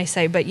 And I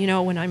say, but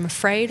when I'm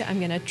afraid, I'm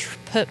going to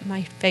put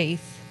my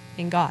faith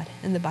in God.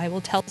 And the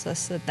Bible tells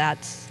us that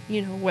that's,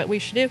 what we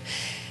should do.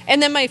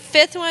 And then my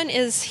 5th one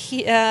is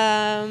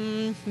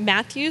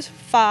Matthew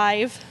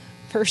 5,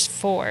 verse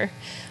 4.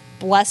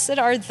 Blessed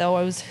are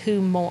those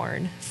who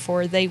mourn,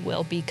 for they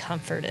will be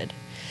comforted.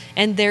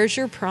 And there's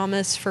your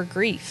promise for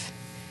grief.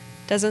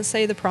 Doesn't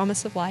say the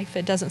promise of life.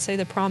 It doesn't say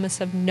the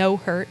promise of no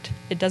hurt.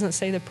 It doesn't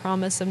say the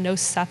promise of no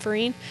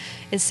suffering.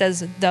 It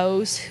says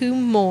those who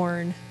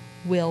mourn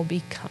will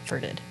be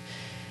comforted.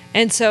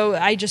 And so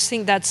I just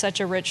think that's such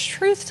a rich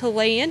truth to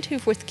lay into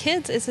with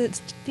kids is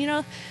it's,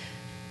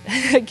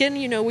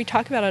 again, we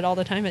talk about it all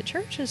the time at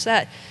church, is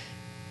that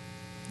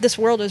this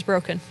world is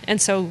broken.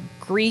 And so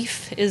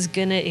grief is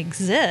going to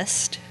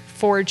exist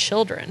for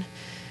children.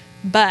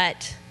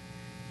 But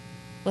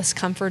let's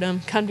comfort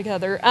them, come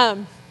together.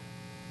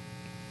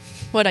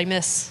 What'd I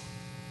miss?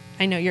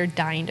 I know you're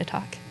dying to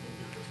talk.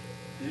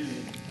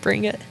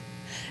 Bring it.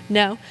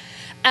 No?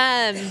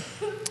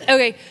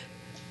 Okay.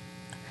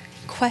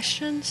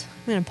 Questions?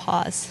 I'm going to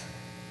pause.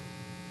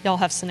 Y'all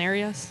have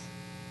scenarios?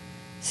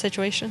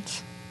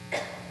 Situations?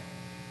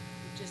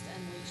 Just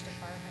unleashed a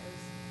fire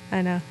hose.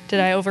 I know. Did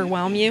I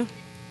overwhelm you?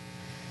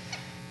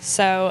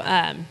 So,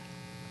 I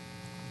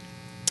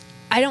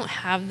don't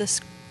have this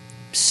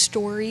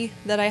story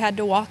that I had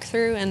to walk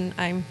through, and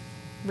I'm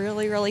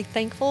really, really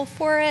thankful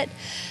for it.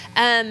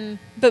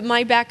 But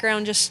my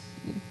background, just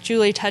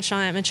Julie touched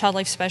on it. I'm a child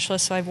life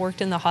specialist, so I've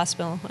worked in the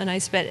hospital, and I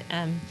spent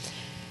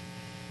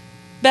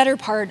better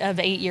part of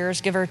 8 years,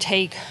 give or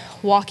take,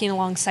 walking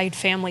alongside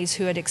families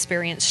who had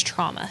experienced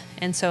trauma.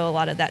 And so a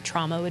lot of that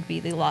trauma would be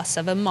the loss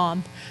of a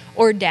mom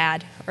or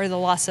dad, or the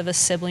loss of a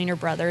sibling or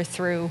brother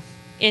through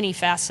any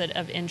facet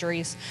of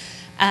injuries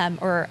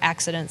or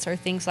accidents or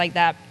things like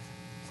that.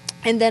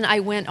 And then I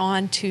went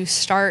on to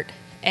start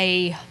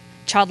a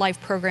child life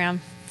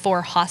program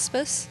for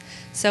hospice.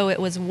 So it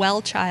was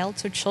well child,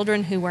 so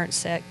children who weren't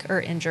sick or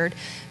injured,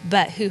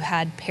 but who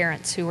had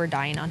parents who were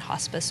dying on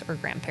hospice or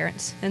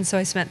grandparents. And so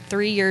I spent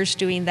 3 years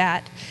doing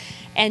that.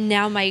 And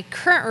now my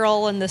current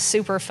role, and the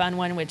super fun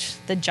one, which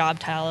the job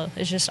title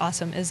is just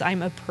awesome, is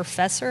I'm a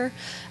professor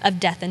of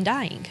death and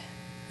dying,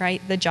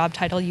 right? The job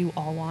title you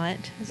all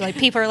want. It's like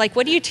people are like,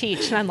 what do you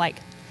teach? And I'm like,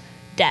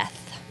 death.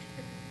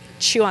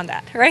 Chew on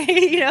that,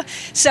 right?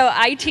 So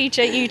I teach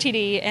at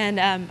UTD,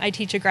 and I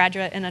teach a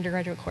graduate and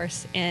undergraduate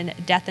course in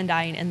death and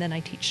dying, and then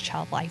I teach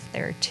child life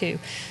there too.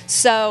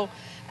 So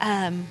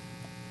I've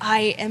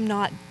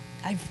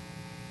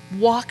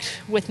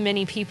walked with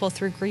many people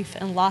through grief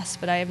and loss,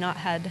 but I have not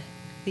had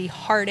the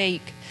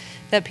heartache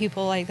that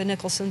people like the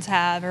Nicholsons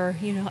have, or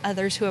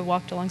others who have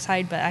walked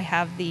alongside. But I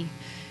have the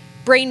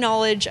brain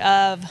knowledge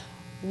of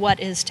what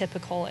is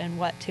typical and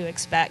what to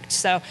expect.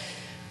 So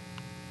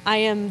I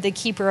am the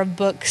keeper of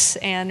books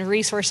and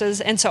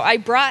resources. And so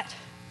I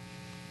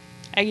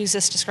use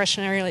this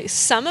discretionarily,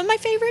 some of my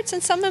favorites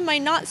and some of my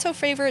not so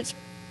favorites,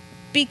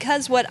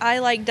 because what I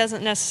like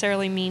doesn't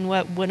necessarily mean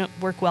what wouldn't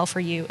work well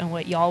for you and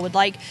what y'all would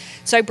like.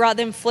 So I brought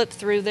them, flipped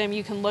through them.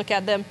 You can look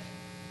at them.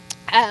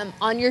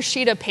 On your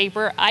sheet of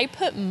paper, I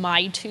put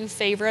my 2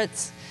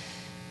 favorites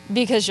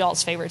because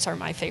y'all's favorites are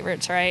my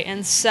favorites, right?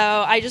 And so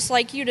I just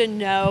like you to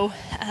know,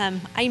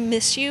 I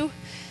miss you.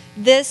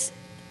 It's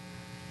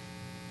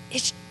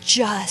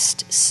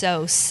just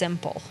so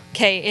simple.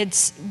 Okay,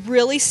 it's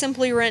really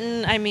simply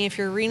written. I mean, if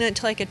you're reading it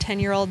to like a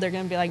 10-year-old, they're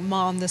going to be like,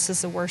 Mom, this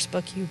is the worst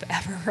book you've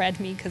ever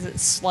read me, because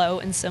it's slow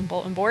and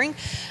simple and boring.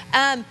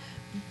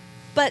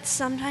 But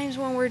sometimes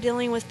when we're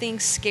dealing with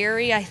things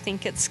scary, I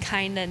think it's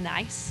kind of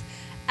nice.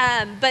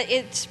 But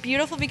it's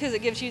beautiful because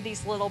it gives you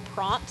these little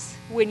prompts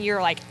when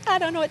you're like, I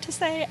don't know what to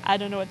say. I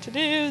don't know what to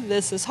do.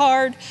 This is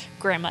hard.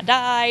 Grandma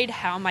died.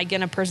 How am I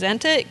going to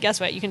present it? Guess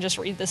what? You can just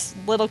read this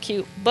little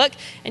cute book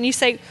and you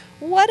say,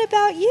 what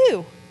about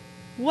you?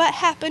 What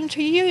happened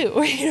to you?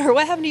 Or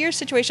what happened to your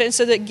situation? And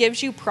so that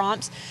gives you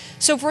prompts.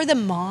 So for the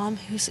mom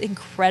who's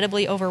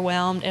incredibly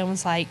overwhelmed and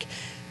was like,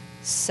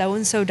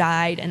 so-and-so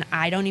died, and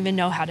I don't even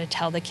know how to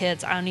tell the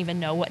kids. I don't even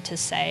know what to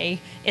say.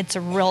 It's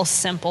a real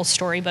simple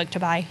storybook to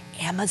buy.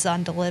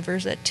 Amazon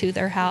delivers it to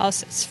their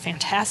house. It's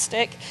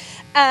fantastic.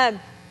 And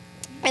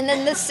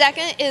then the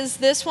second is,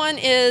 this one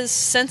is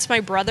Since My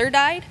Brother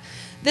Died.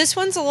 This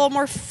one's a little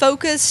more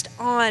focused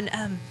on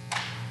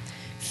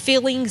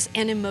feelings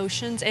and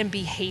emotions and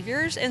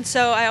behaviors. And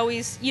so I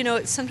always,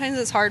 sometimes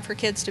it's hard for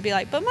kids to be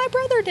like, but my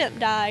brother didn't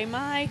die,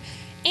 my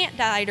aunt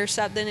died or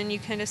something. And you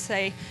kind of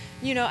say,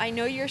 I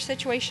know your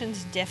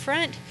situation's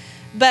different,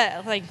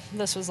 but like,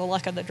 this was the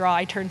luck of the draw.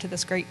 I turned to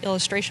this great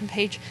illustration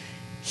page.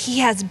 He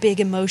has big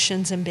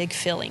emotions and big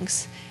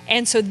feelings.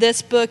 And so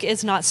this book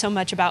is not so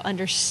much about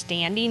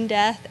understanding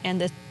death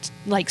and the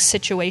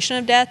situation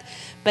of death,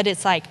 but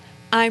it's like,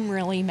 I'm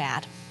really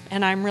mad,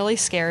 and I'm really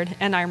scared,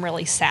 and I'm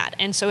really sad.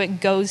 And so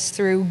it goes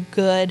through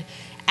good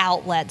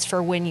outlets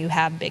for when you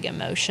have big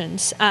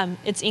emotions.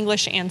 It's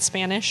English and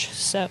Spanish,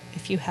 so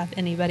if you have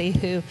anybody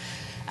who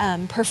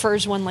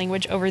prefers one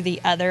language over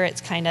the other,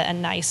 it's kind of a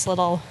nice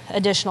little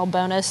additional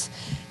bonus.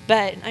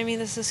 But,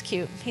 this is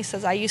cute. He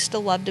says, I used to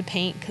love to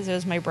paint because it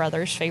was my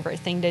brother's favorite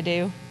thing to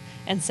do.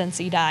 And since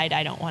he died,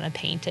 I don't want to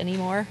paint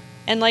anymore.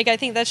 And, I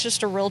think that's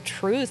just a real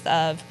truth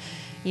of,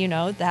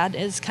 that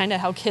is kind of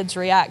how kids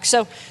react.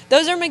 So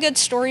those are my good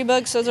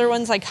storybooks. Those are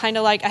ones I kind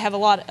of like. I have a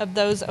lot of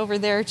those over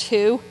there,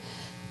 too.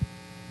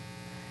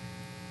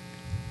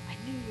 I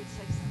knew you would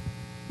say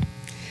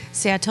something.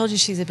 See, I told you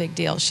she's a big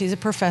deal. She's a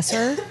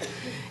professor,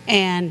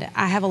 and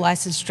I have a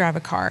license to drive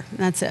a car.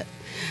 That's it.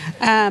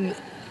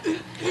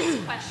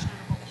 It's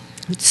questionable.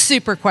 It's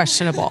super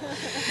questionable.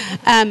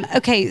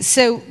 Okay,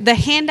 so the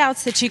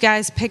handouts that you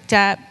guys picked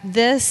up,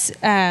 this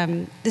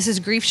is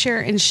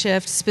GriefShare and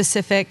Shift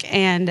specific,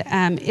 and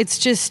it's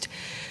just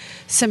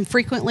some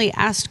frequently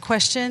asked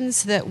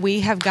questions that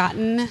we have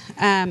gotten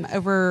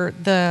over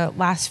the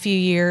last few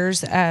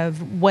years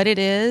of what it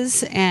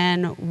is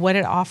and what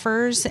it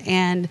offers.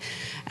 And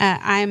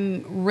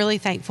I'm really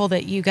thankful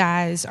that you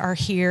guys are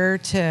here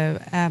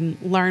to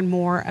learn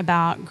more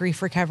about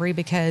grief recovery,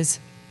 because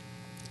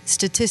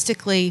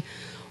statistically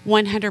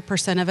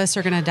 100% of us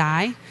are going to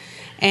die.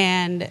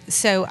 And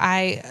so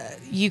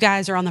you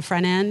guys are on the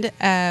front end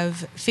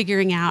of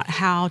figuring out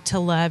how to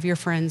love your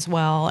friends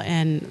well,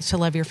 and to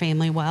love your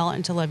family well,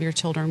 and to love your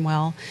children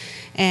well.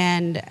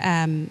 And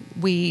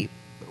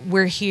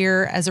we're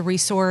here as a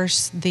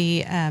resource. The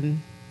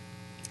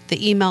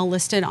email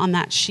listed on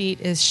that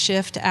sheet is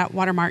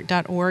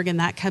shift@watermark.org, and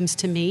that comes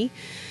to me.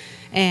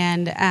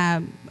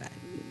 And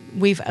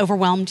we've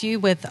overwhelmed you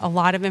with a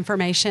lot of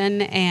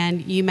information,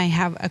 and you may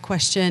have a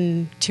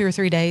question 2 or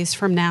 3 days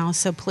from now,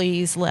 so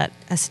please let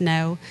us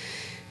know.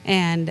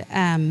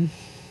 And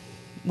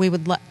we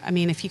would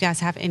if you guys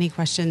have any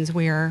questions,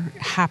 we are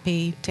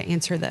happy to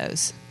answer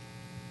those.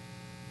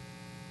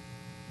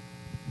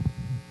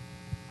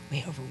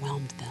 We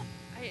overwhelmed them.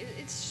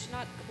 It's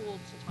not cool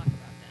to talk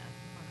about that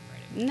on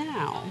a Friday.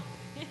 No.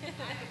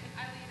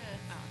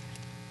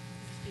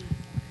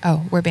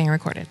 Oh, we're being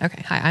recorded.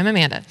 Okay. Hi, I'm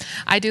Amanda.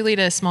 I do lead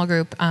a small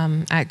group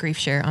at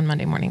GriefShare on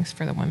Monday mornings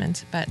for the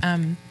women's. But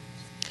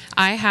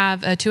I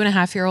have a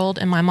 2.5-year-old,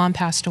 and my mom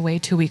passed away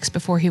 2 weeks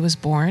before he was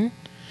born.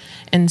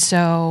 And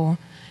so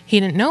he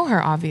didn't know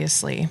her,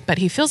 obviously, but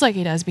he feels like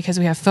he does because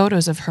we have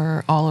photos of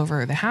her all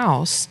over the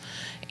house.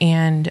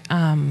 And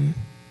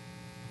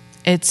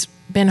it's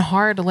been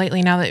hard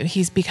lately now that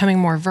he's becoming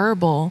more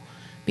verbal,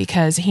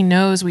 because he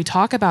knows we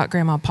talk about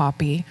Grandma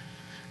Poppy,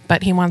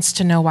 but he wants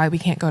to know why we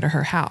can't go to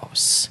her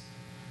house.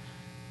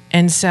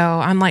 And so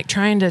I'm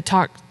trying to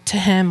talk to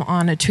him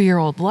on a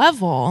 2-year-old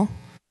level.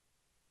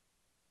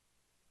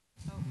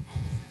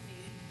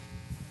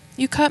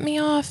 You cut me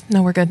off?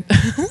 No, we're good.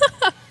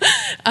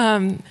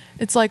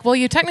 It's well,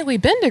 you've technically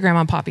been to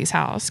Grandma Poppy's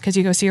house because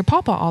you go see your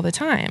papa all the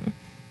time.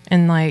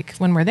 And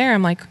when we're there,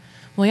 I'm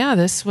well, yeah,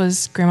 this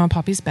was Grandma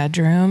Poppy's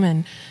bedroom.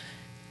 And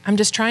I'm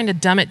just trying to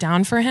dumb it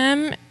down for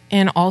him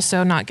and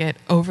also not get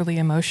overly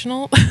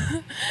emotional.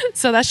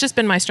 So that's just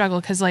been my struggle,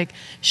 because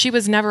she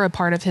was never a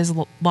part of his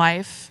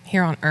life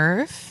here on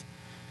earth,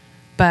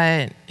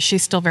 but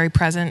she's still very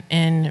present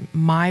in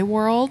my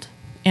world,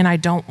 and I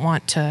don't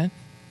want to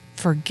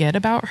forget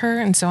about her.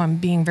 And so I'm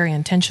being very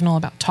intentional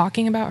about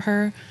talking about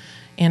her,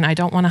 and I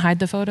don't want to hide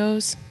the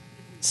photos.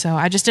 So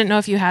I just didn't know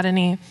if you had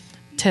any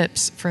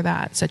tips for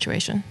that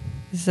situation.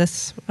 Is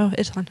this? Oh,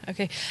 it's on.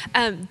 Okay,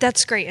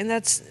 that's great, and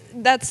that's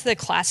the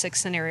classic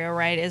scenario,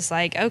 right? Is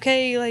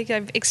okay,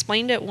 I've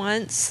explained it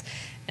once,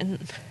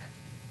 and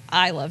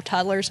I love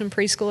toddlers and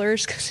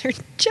preschoolers because they're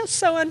just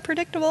so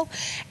unpredictable,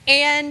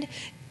 and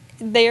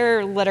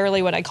they're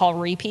literally what I call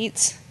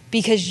repeats,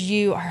 because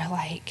you are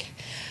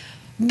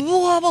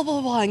blah blah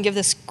blah blah and give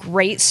this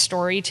great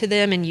story to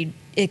them, and you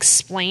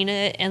explain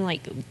it,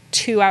 and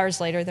 2 hours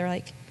later they're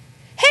like,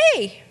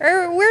 "Hey,"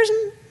 or "Where's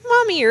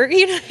mommy?" Or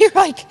you're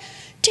like,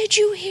 did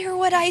you hear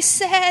what I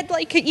said?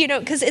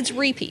 Because it's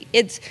repeat.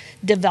 It's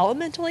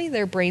developmentally,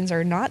 their brains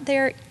are not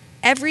there.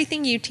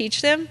 Everything you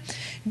teach them,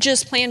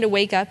 just plan to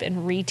wake up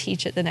and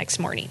reteach it the next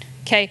morning.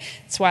 Okay?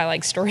 That's why I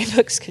like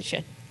storybooks, because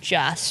you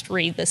just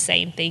read the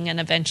same thing, and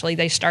eventually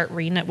they start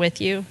reading it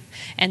with you.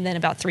 And then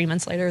about 3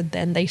 months later,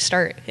 then they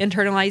start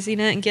internalizing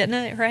it and getting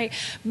it, right?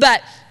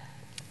 But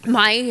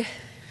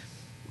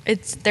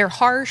they're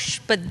harsh,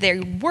 but they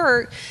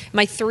work.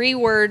 My 3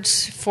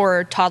 words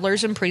for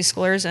toddlers and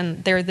preschoolers,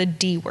 and they're the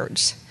D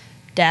words: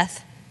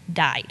 death,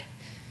 died.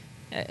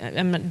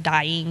 I'm not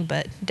dying,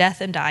 but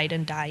death and died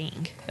and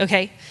dying.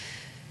 Okay?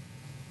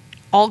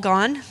 All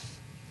gone.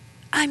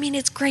 I mean,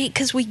 it's great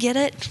because we get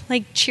it.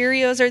 Like,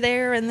 Cheerios are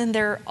there, and then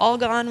they're all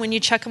gone when you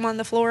chuck them on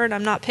the floor, and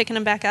I'm not picking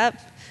them back up.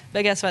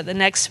 But guess what? The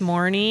next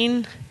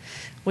morning,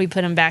 we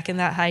put them back in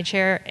that high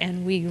chair,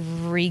 and we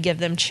re-give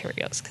them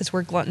Cheerios because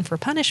we're glutton for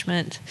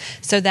punishment.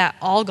 So that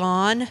all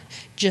gone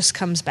just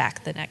comes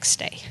back the next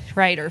day,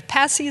 right? Or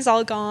Passy's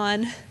all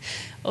gone.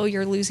 Oh,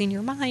 you're losing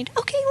your mind.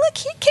 Okay, look,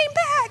 he came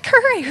back.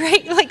 Hooray,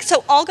 right? Like,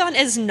 so all gone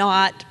is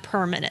not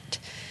permanent.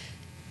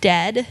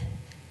 Dead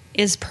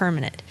is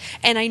permanent.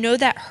 And I know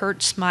that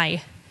hurts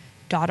my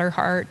daughter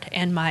heart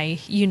and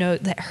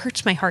that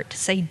hurts my heart to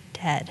say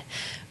dead.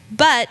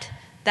 But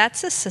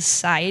that's a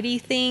society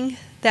thing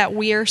that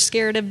we are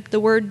scared of the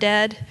word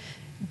dead,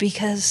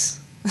 because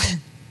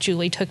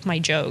Julie took my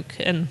joke,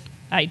 and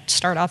I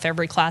start off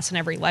every class and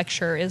every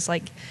lecture is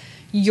like,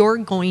 you're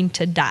going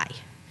to die.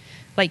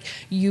 Like,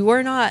 you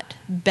are not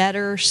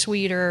better,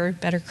 sweeter,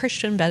 better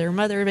Christian, better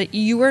mother, but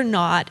you are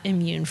not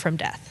immune from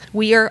death.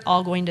 We are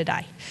all going to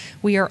die.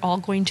 We are all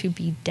going to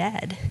be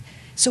dead.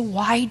 So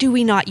why do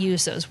we not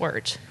use those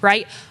words,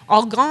 right?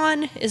 All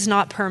gone is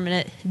not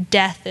permanent.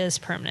 Death is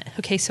permanent.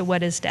 Okay, so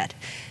what is dead?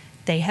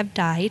 They have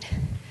died.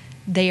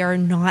 They are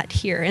not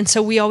here. And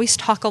so we always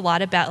talk a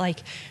lot about,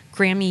 like,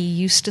 Grammy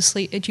used to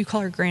sleep. Did you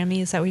call her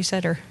Grammy? Is that what you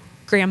said? Or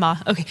Grandma?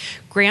 Okay,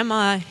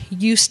 Grandma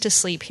used to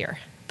sleep here.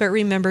 But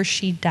remember,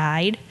 she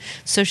died,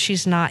 so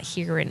she's not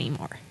here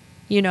anymore,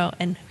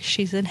 and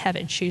she's in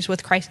heaven. She's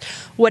with Christ.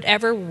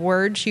 Whatever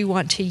words you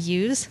want to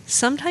use,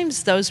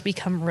 sometimes those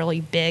become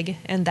really big,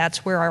 and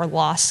that's where our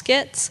loss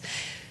gets.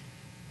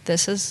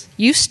 This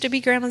used to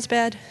be Grandma's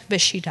bed, but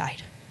she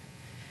died.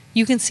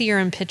 You can see her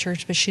in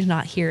pictures, but she's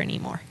not here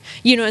anymore.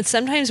 And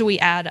sometimes we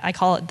add, I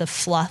call it the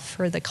fluff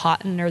or the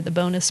cotton or the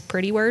bonus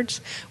pretty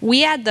words.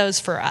 We add those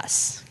for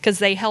us because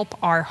they help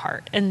our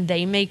heart and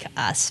they make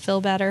us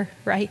feel better,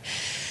 right?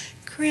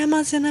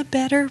 Grandma's in a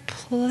better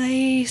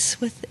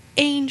place with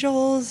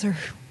angels or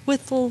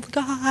with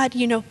God,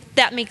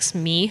 that makes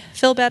me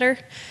feel better.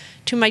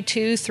 To my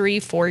 2, 3,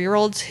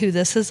 4-year-olds who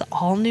this is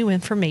all new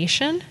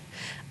information,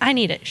 I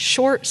need it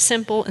short,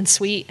 simple, and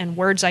sweet, and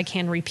words I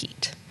can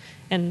repeat.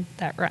 And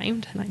that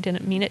rhymed, and I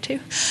didn't mean it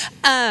to.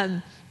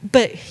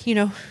 But,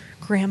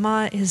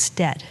 Grandma is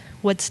dead.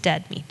 What's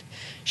dead mean?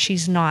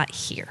 She's not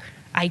here.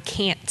 I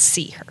can't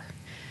see her.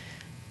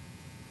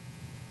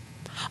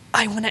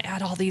 I want to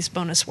add all these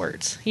bonus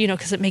words,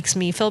 because it makes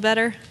me feel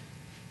better.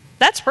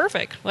 That's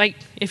perfect. Like,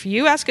 if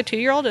you ask a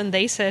 2-year-old and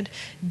they said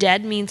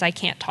dead means I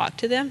can't talk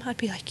to them, I'd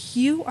be like,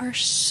 you are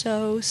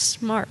so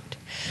smart.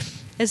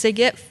 As they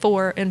get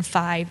 4 and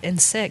 5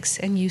 and 6,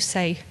 and you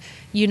say,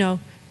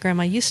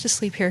 Grandma used to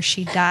sleep here.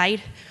 She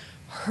died.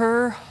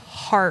 Her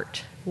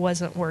heart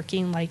wasn't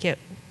working like it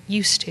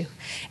used to.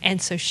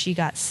 And so she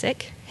got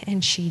sick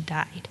and she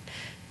died.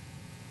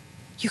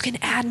 You can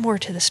add more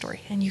to the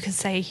story. And you can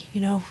say,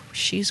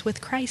 she's with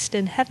Christ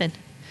in heaven.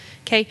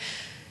 Okay?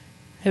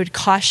 I would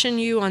caution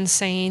you on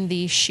saying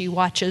she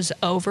watches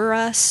over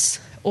us,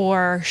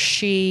 or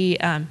she's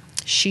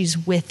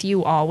with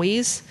you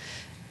always.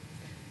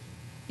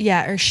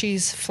 Yeah, or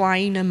she's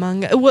flying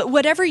among,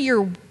 whatever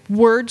your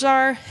words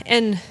are,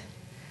 and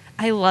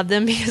I love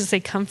them because they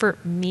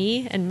comfort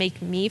me and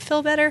make me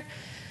feel better.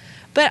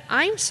 But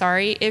I'm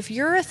sorry, if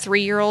you're a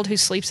 3-year-old who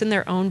sleeps in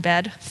their own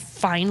bed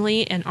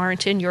finally and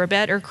aren't in your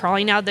bed or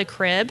crawling out of the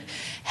crib,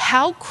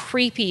 how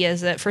creepy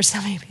is it for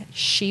somebody to be like,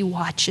 she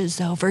watches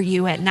over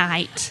you at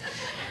night,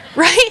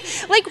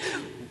 right? Like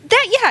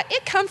that, yeah,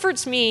 it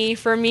comforts me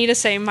for me to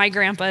say my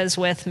grandpa is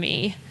with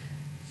me,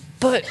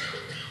 but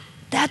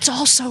that's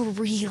also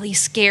really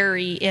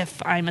scary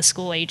if I'm a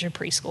school age or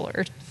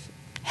preschooler.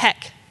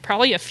 Heck,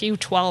 probably a few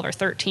 12 or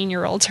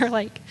 13-year-olds are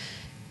like,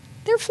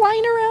 they're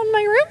flying around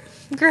my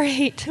room?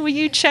 Great. Will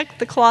you check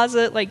the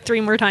closet like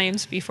 3 more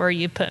times before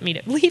you put me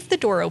to leave the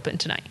door open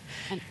tonight?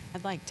 And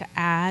I'd like to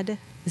add,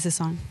 is this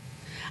on?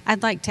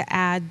 I'd like to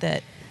add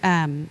that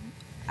I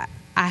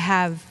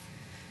have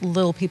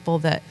little people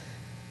that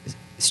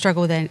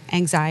struggle with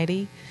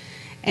anxiety,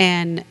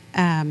 and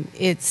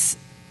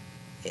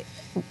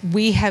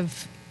we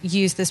have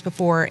used this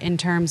before in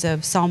terms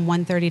of Psalm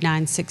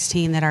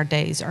 139:16, that our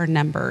days are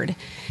numbered.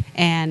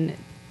 And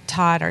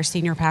Todd, our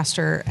senior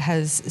pastor,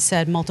 has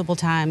said multiple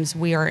times,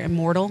 we are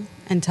immortal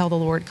until the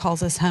Lord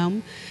calls us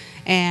home.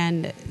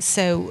 And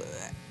so,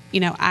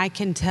 I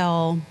can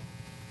tell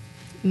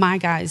my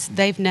guys,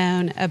 they've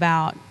known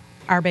about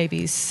our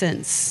babies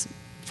since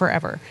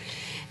forever.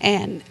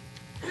 And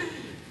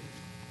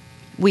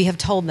we have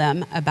told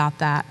them about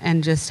that,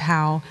 and just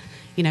how,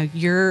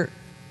 you're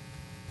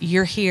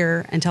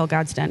here until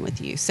God's done with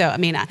you. So,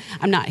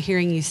 I'm not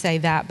hearing you say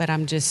that, but I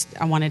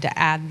wanted to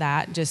add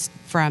that just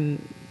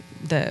from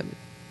the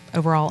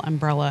overall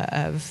umbrella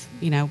of,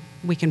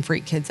 we can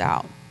freak kids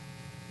out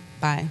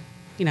by,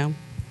 you're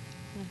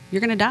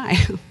going to die.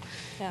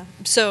 Yeah.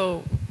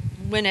 So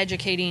when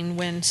educating,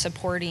 when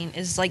supporting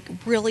is like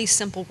really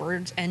simple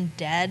words, and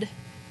dead,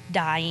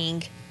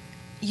 dying,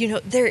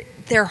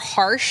 they're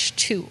harsh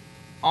to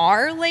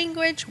our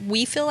language.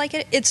 We feel like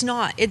it's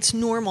not. It's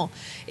normal.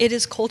 It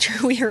is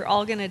culture. We are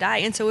all going to die.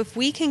 And so if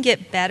we can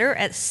get better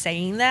at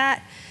saying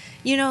that,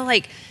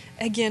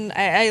 again,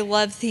 I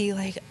love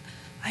the,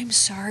 I'm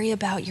sorry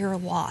about your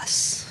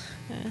loss.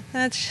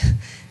 That's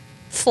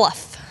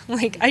fluff.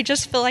 I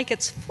just feel like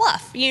it's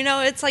fluff.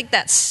 It's like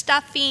that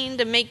stuffing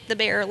to make the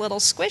bear a little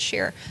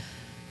squishier.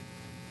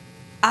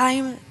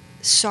 I'm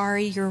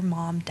sorry your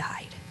mom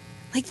died.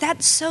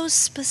 That's so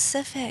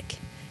specific.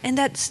 And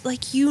that's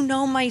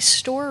my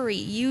story.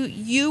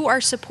 You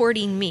are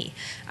supporting me.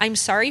 I'm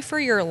sorry for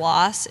your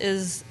loss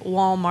is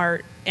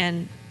Walmart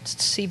and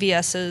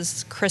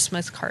CVS's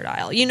Christmas card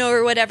aisle,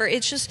 or whatever.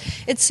 It's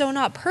so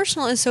not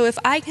personal. And so if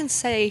I can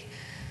say,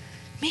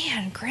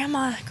 man,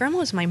 grandma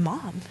was my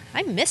mom.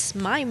 I miss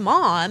my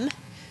mom.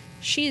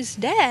 She's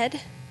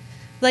dead.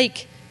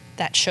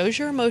 That shows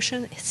your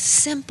emotion. It's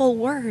simple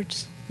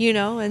words,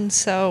 and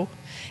so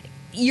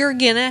you're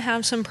going to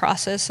have some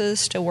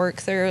processes to work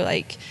through.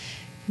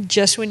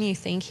 Just when you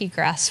think he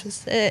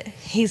grasps it,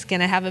 he's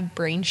going to have a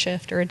brain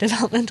shift or a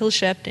developmental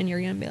shift, and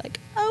you're going to be like,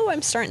 oh,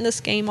 I'm starting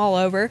this game all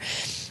over.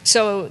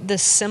 So the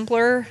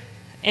simpler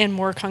and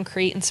more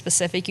concrete and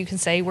specific you can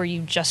say, where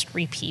you just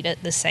repeat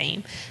it the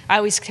same. I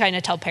always kind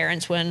of tell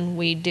parents when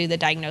we do the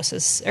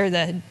diagnosis or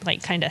the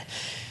kind of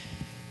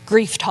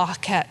grief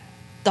talk at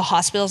the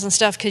hospitals and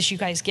stuff, because you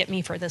guys get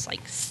me for this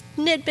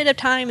snidbit of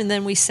time, and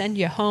then we send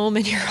you home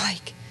and you're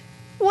like,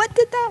 what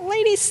did that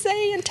lady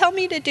say and tell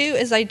me to do?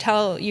 Is I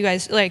tell you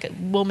guys,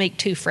 we'll make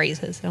two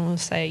phrases and we'll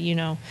say,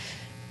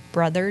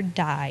 brother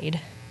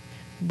died,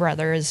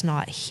 brother is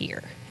not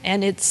here.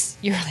 And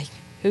you're like,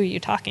 who are you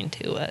talking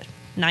to? A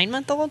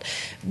 9-month-old?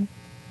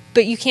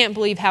 But you can't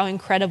believe how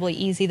incredibly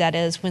easy that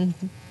is when,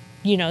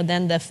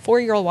 then the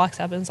 4-year-old walks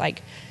up and is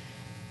like,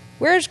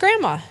 where's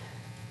grandma?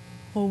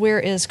 Well, where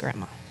is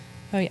grandma?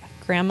 Oh yeah,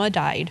 grandma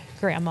died,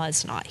 grandma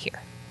is not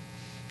here.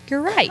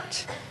 You're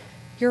right.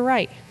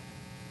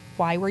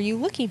 Why were you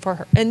looking for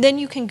her? And then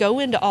you can go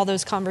into all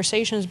those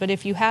conversations. But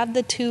if you have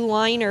the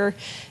 2-liner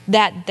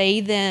that they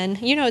then,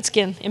 it's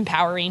again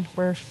empowering.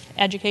 We're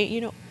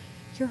educating,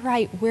 you're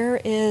right. Where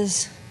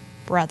is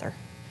brother?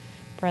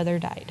 Brother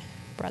died.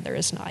 Brother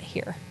is not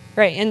here.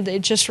 Right. And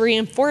it just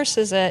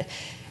reinforces it.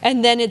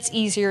 And then it's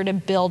easier to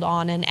build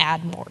on and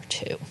add more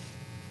to.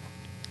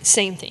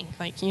 Same thing.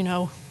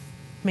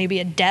 Maybe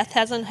a death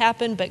hasn't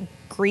happened, but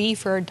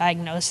grief or a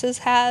diagnosis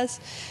has.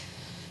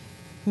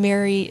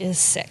 Mary is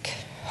sick.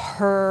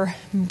 Her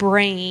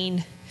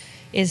brain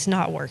is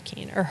not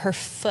working, or her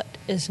foot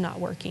is not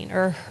working,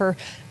 or her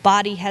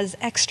body has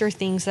extra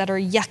things that are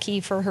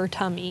yucky for her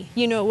tummy.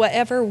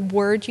 Whatever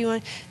word you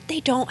want, they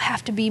don't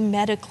have to be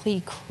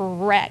medically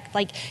correct.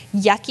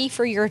 Yucky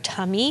for your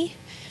tummy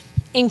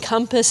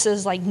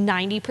encompasses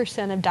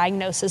 90% of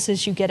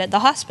diagnoses you get at the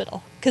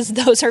hospital, because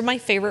those are my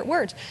favorite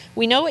words.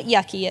 We know what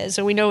yucky is,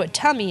 and we know what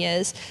tummy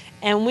is,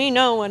 and we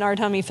know when our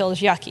tummy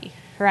feels yucky,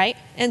 right?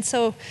 And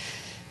so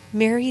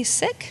Mary's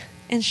sick,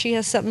 and she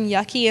has something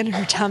yucky in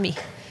her tummy.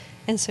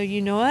 And so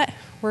you know what?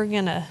 We're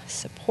going to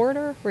support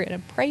her. We're going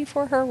to pray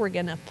for her. We're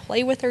going to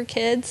play with her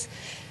kids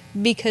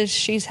because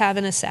she's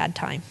having a sad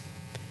time.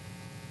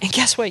 And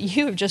guess what?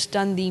 You have just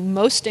done the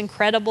most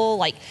incredible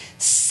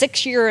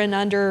 6-year and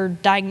under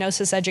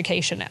diagnosis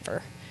education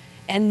ever.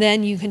 And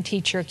then you can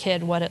teach your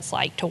kid what it's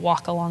like to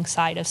walk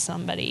alongside of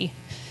somebody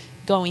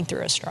going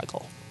through a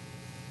struggle.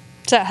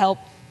 Does that help,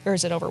 or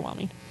is it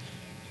overwhelming?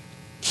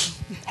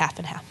 Half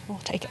and half. We'll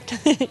take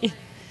it.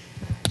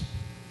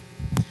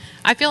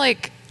 I feel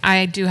like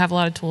I do have a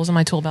lot of tools in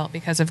my tool belt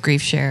because of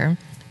GriefShare.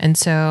 And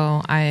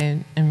so I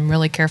am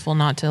really careful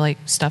not to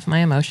stuff my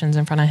emotions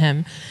in front of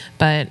him.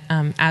 But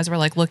as we're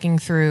looking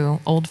through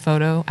old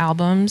photo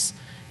albums,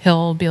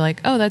 he'll be like,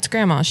 oh, that's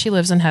grandma. She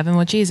lives in heaven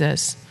with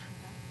Jesus.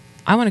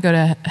 I want to go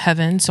to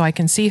heaven so I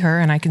can see her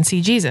and I can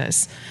see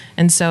Jesus.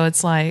 And so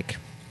it's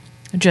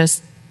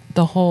just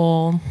the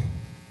whole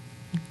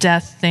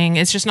death thing.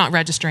 It's just not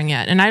registering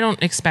yet. And I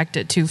don't expect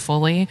it to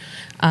fully.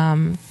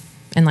 And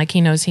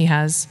he knows he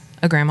has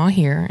a grandma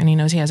here and he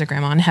knows he has a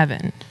grandma in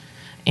heaven.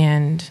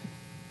 And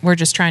we're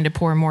just trying to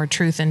pour more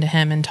truth into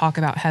him and talk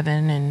about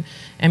heaven. And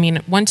I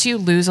mean, once you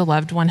lose a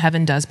loved one,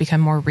 heaven does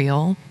become more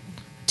real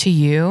to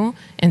you.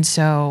 And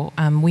so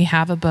we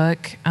have a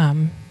book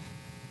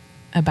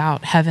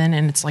about heaven,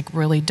 and it's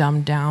really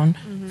dumbed down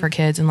for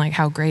kids, and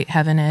how great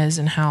heaven is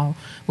and how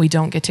we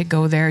don't get to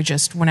go there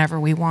just whenever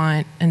we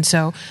want. And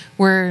so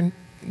we're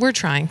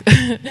trying.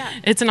 Yeah.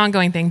 It's an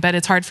ongoing thing, but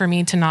it's hard for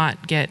me to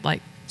not get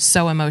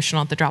so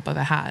emotional at the drop of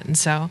a hat. And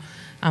so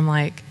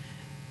I'm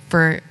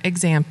for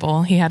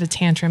example, he had a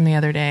tantrum the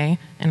other day,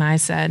 and I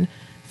said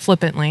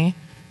flippantly,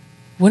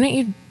 wouldn't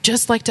you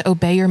just like to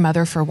obey your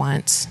mother for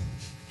once?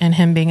 And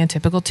him, being a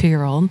typical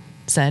 2-year-old,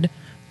 said,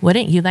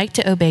 wouldn't you like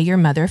to obey your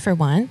mother for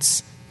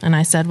once? And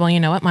I said, well, you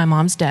know what? My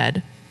mom's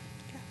dead.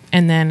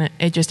 And then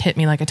it just hit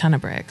me like a ton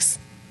of bricks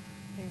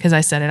because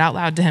I said it out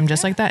loud to him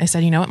just like that. I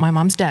said, you know what? My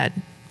mom's dead.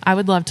 I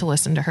would love to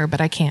listen to her,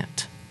 but I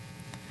can't.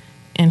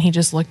 And he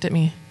just looked at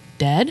me,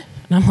 dead?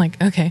 And I'm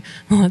like, okay,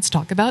 well, let's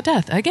talk about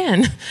death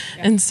again. Yeah.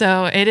 And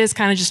so it is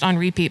kind of just on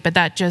repeat, but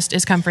that just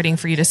is comforting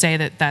for you to say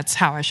that that's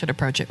how I should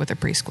approach it with a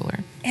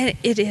preschooler. And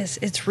it is.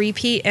 It's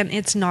repeat, and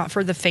it's not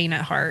for the faint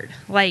at heart.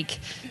 Like,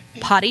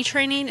 potty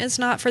training is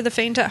not for the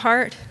faint at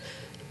heart.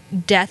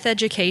 Death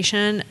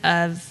education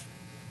of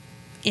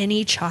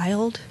any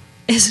child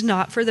is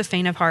not for the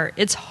faint of heart.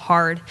 It's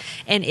hard,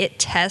 and it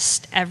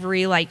tests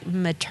every like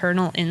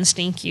maternal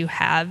instinct you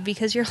have,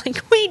 because you're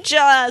like, we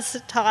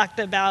just talked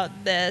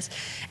about this,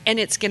 and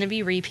it's going to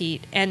be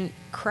repeat and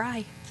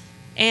cry.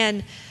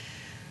 And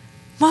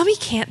mommy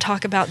can't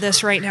talk about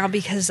this right now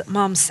because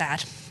mom's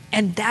sad.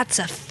 And that's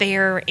a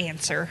fair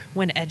answer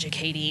when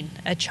educating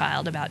a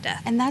child about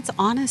death. And that's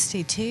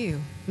honesty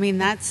too. I mean,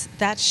 that's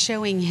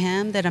showing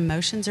him that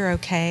emotions are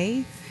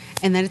okay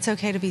and that it's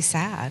okay to be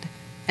sad.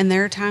 And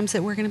there are times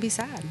that we're going to be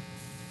sad.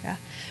 Yeah.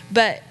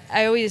 But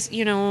I always,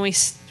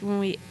 when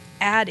we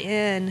add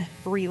in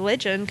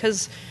religion,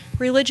 because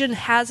religion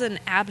has an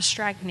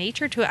abstract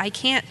nature to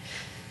it.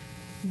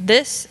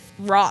 This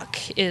rock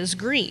is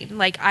green.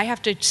 Like, I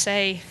have to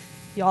say,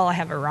 y'all, I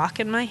have a rock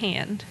in my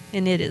hand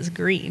and it is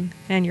green.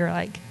 And you're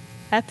like,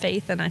 I have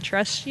faith and I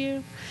trust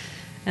you.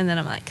 And then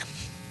I'm like,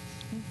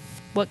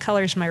 what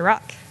color's my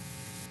rock?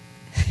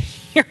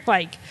 You're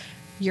like,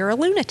 you're a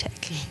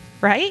lunatic,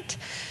 right?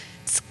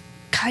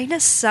 Kind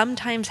of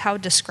sometimes how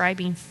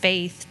describing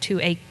faith to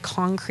a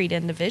concrete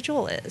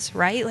individual is,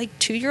 right? Like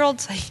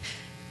 2-year-olds, like,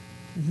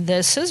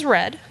 this is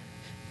red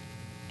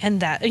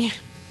and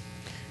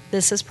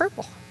this is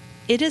purple.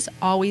 It is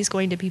always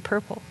going to be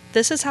purple.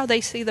 This is how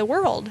they see the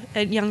world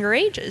at younger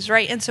ages,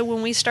 right? And so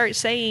when we start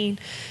saying,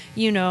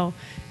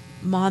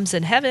 mom's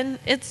in heaven,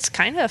 it's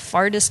kind of a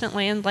far distant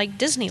land like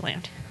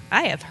Disneyland.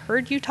 I have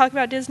heard you talk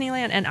about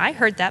Disneyland, and I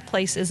heard that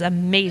place is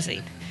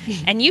amazing.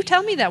 And you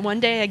tell me that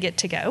one day I get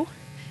to go,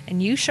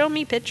 and you show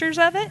me pictures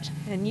of it,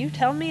 and you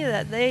tell me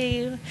that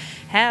they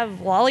have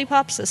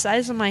lollipops the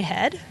size of my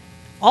head.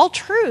 All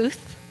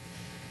truth,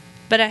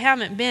 but I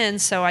haven't been,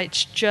 so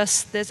it's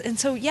just this. And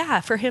so,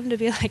 yeah, for him to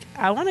be like,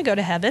 I want to go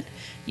to heaven.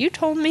 You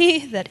told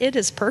me that it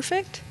is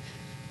perfect.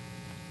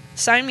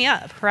 Sign me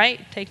up, right?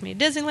 Take me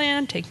to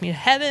Disneyland, take me to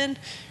heaven.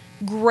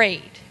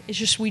 Great. It's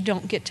just we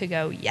don't get to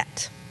go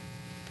yet.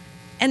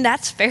 And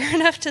that's fair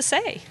enough to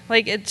say.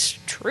 Like, it's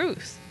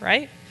truth,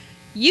 right?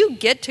 You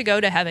get to go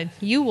to heaven.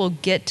 You will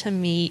get to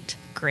meet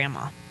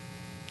Grandma.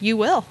 You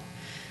will.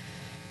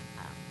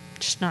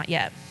 Just not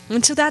yet.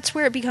 And so that's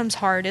where it becomes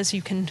hard, is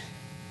you can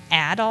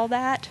add all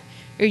that,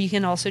 or you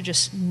can also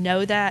just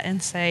know that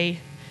and say,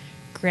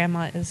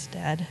 Grandma is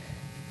dead,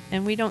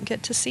 and we don't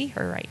get to see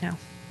her right now.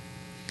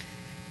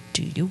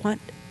 Do you want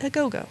a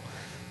go-go?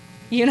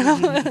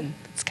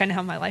 That's kind of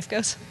how my life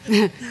goes.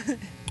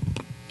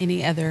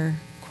 Any other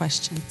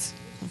questions?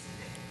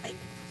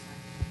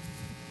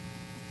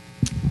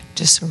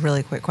 Just a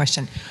really quick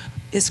question.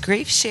 Is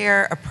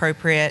GriefShare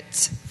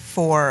appropriate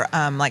for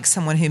like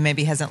someone who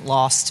maybe hasn't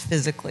lost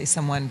physically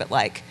someone, but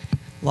like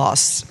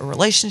lost a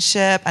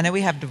relationship? I know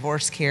we have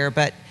divorce care,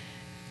 but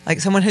like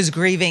someone who's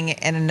grieving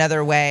in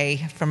another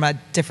way from a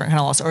different kind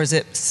of loss, or is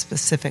it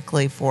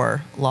specifically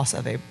for loss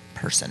of a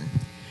person?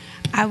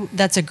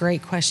 That's a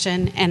great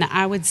question, and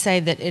I would say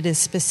that it is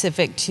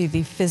specific to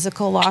the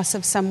physical loss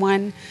of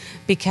someone,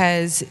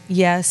 because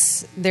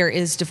yes, there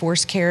is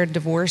divorce care.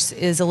 Divorce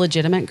is a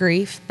legitimate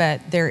grief, but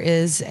there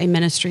is a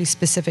ministry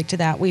specific to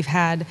that. We've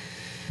had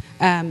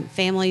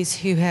families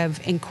who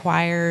have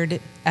inquired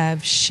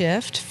of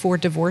Shift for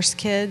divorced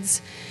kids,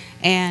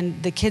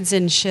 and the kids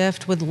in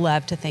Shift would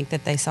love to think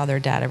that they saw their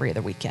dad every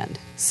other weekend.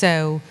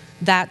 So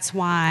that's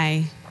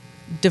why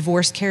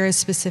divorce care is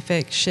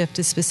specific, Shift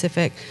is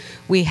specific.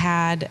 We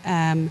had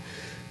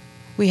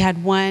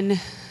one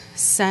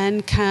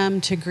son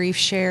come to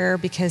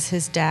GriefShare because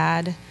his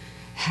dad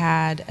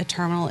had a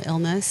terminal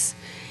illness,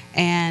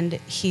 and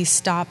he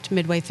stopped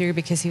midway through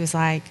because he was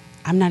like,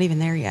 I'm not even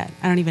there yet.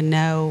 I don't even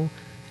know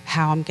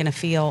how I'm going to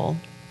feel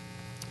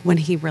when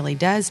he really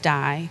does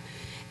die.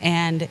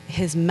 And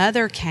his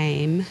mother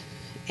came,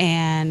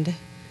 and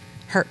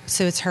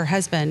so it's her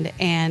husband,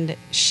 and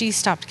she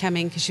stopped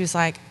coming because she was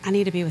like, I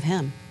need to be with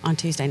him on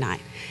Tuesday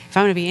night. If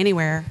I'm going to be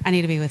anywhere, I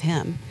need to be with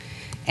him.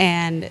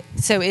 And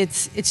so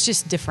it's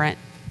just different.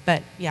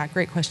 But yeah,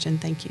 great question.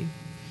 Thank you.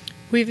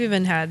 We've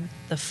even had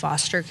the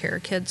foster care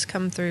kids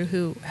come through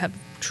who have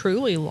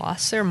truly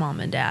lost their mom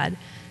and dad,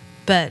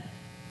 but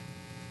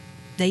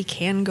they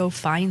can go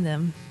find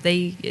them.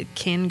 They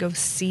can go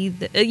see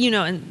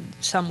and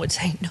some would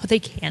say, no, they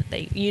can't.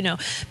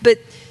 But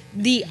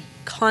the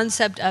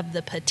concept of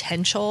the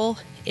potential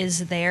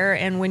is there.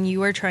 And when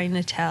you are trying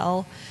to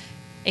tell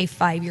a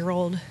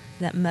 5-year-old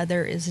that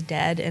mother is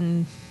dead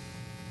and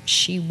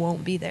she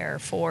won't be there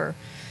for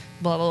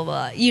blah, blah,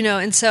 blah,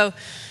 and so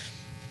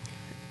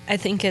I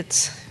think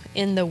it's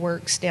in the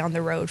works down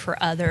the road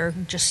for other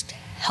just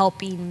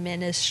helping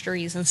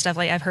ministries and stuff.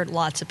 Like, I've heard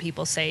lots of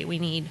people say we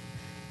need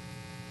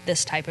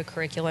this type of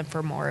curriculum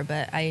for more,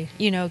 but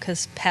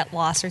because pet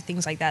loss or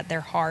things like that,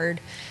 they're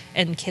hard,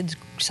 and kids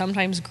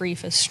sometimes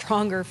grief is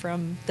stronger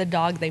from the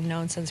dog they've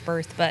known since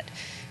birth, but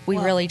we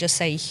really just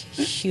say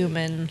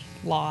human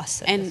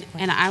loss. And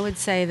I would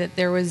say that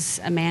there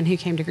was a man who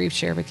came to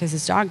GriefShare because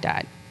his dog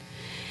died,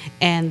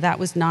 and that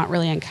was not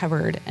really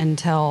uncovered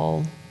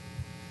until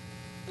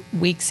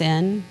weeks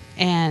in.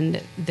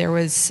 And there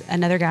was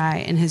another guy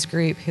in his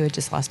group who had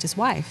just lost his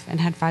wife and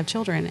had 5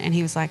 children, and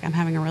he was like, I'm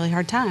having a really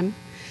hard time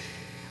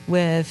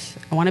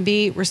with, I want to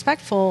be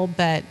respectful,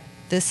 but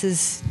this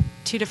is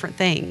 2 different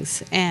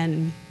things.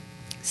 And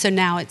so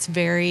now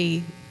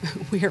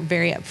we are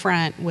very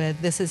upfront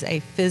with, this is a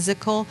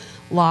physical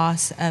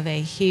loss of a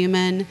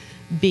human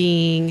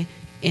being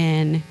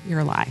in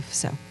your life.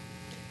 So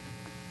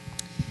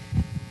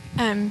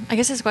I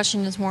guess this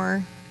question is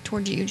more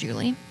towards you,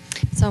 Julie.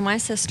 So my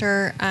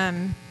sister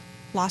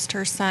lost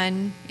her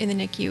son in the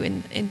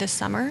NICU in the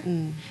summer.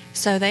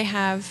 So they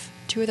have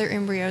 2 of their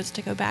embryos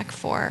to go back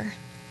for.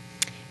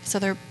 So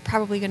they're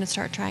probably going to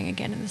start trying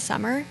again in the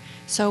summer.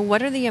 So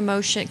what are the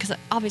emotions? Because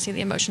obviously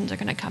the emotions are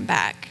going to come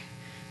back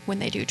when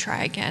they do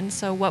try again.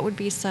 So what would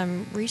be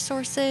some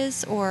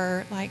resources,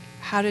 or like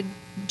how did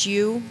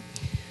you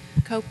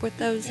cope with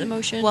those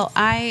emotions? Well,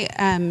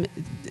 I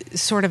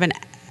sort of an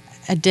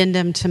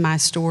addendum to my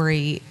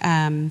story.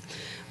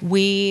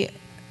 We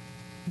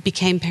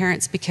became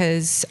parents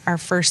because our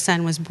first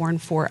son was born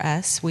for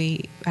us.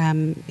 He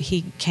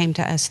came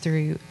to us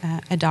through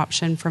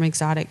adoption from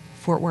Exotic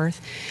Fort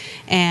Worth.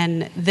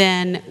 And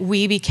then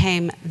we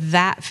became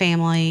that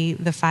family,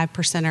 the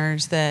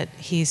 5%ers, that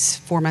he's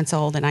 4 months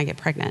old and I get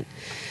pregnant.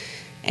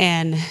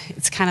 And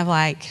it's kind of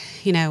like,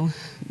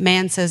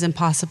 man says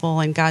impossible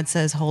and God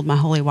says, hold my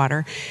holy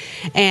water.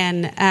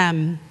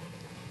 And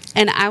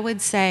I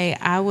would say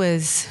I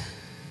was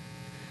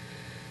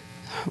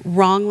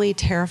wrongly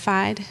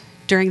terrified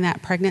during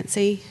that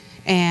pregnancy.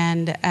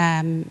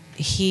 And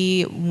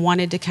he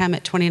wanted to come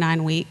at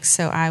 29 weeks,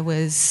 so I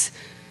was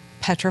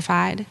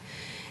petrified.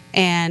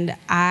 And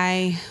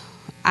I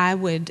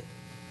would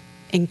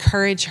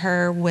encourage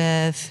her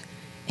with,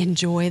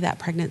 enjoy that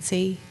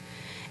pregnancy.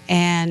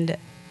 And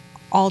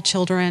all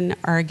children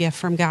are a gift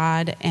from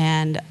God,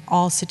 and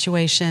all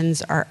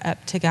situations are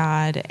up to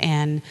God,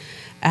 and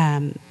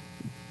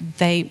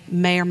they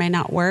may or may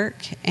not work.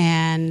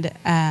 And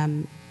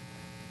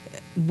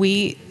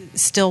we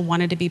still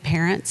wanted to be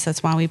parents.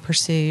 That's why we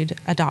pursued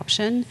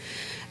adoption.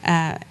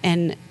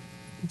 And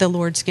the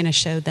Lord's going to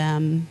show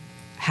them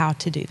how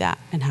to do that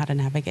and how to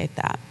navigate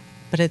that.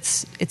 But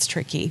it's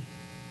tricky.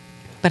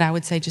 But I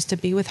would say just to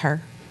be with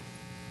her.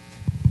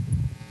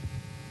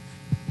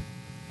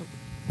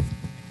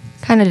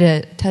 Kind of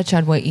to touch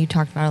on what you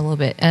talked about a little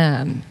bit.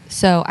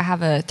 So I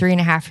have a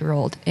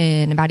 3.5-year-old,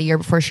 and about a year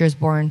before she was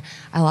born,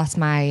 I lost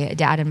my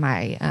dad and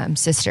my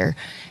sister.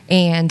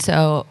 And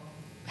so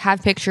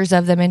have pictures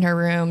of them in her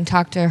room,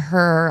 talk to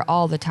her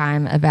all the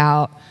time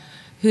about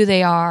who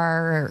they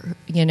are,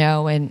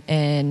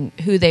 and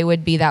who they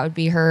would be. That would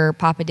be her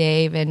Papa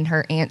Dave and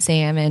her Aunt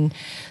Sam. And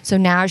so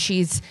now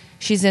she's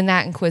in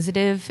that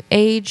inquisitive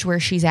age where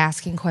she's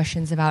asking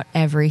questions about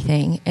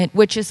everything,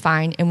 which is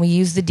fine. And we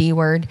use the D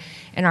word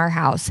in our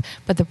house.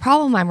 But the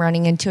problem I'm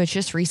running into, it's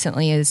just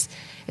recently, is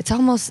it's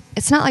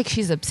not like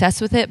she's obsessed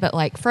with it, but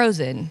like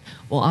Frozen.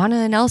 Well, Anna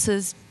and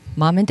Elsa's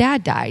mom and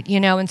dad died,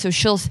 and so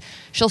she'll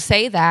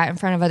say that in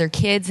front of other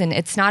kids, and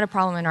it's not a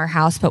problem in our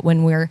house. But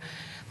when we're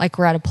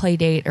at a play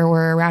date or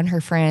we're around her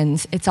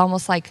friends, it's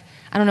almost like,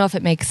 I don't know if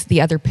it makes the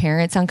other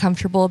parents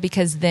uncomfortable,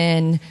 because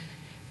then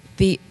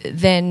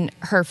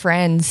her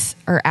friends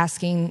are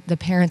asking the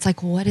parents,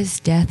 like, what does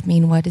death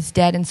mean? What is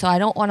dead? And so I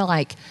don't want to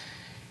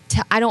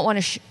I don't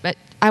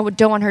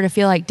want her to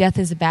feel like death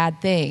is a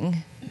bad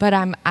thing. But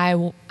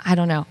I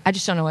don't know. I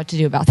just don't know what to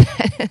do about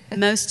that.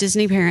 Most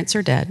Disney parents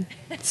are dead.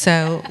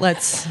 So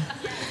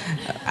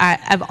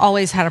I've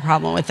always had a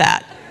problem with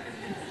that.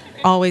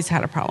 Always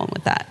had a problem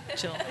with that.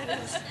 Jill.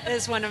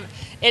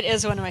 It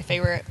is one of my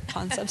favorite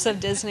concepts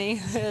of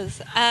Disney.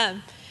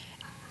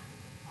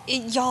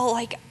 Y'all,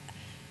 like,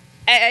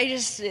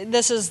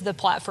 this is the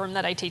platform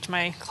that I teach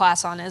my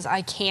class on, is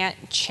I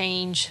can't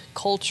change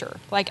culture.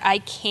 Like, I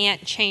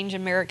can't change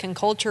American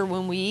culture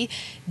when we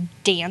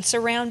dance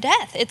around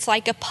death. It's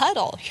like a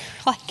puddle.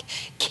 You're like,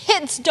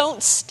 kids,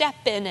 don't step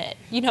in it.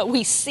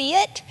 We see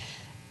it.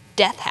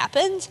 Death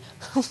happens.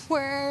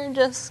 We're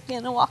just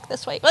going to walk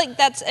this way. Like,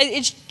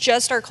 it's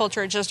just our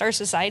culture. It's just our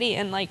society.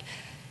 And, like,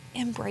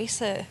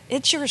 embrace it.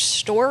 It's your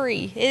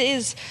story. It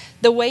is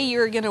the way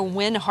you're going to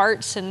win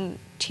hearts and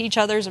teach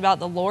others about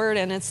the Lord,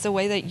 and it's the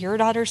way that your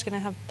daughter's going to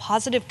have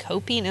positive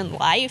coping in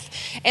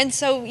life. And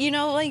so,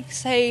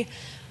 say,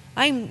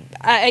 I'm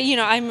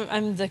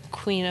the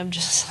queen of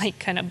just like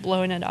kind of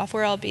blowing it off,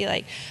 where I'll be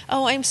like,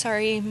 oh, I'm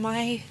sorry,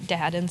 my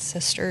dad and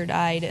sister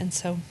died, and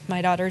so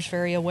my daughter's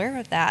very aware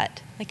of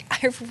that. Like, I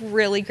have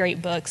really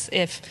great books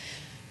if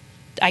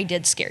I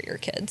did scare your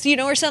kids,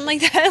 or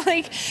something like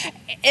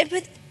that.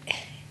 But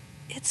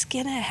it's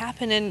gonna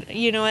happen, and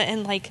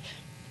and like,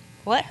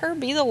 let her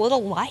be the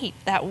little light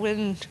that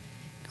when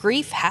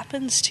grief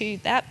happens to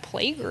that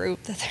play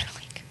group that they're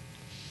like,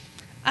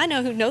 I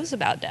know who knows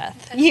about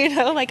death,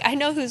 like I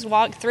know who's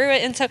walked through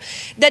it. And so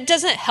that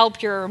doesn't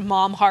help your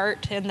mom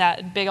heart and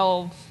that big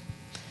old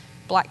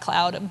black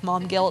cloud of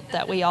mom guilt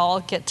that we all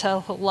get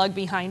to lug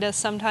behind us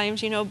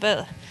sometimes,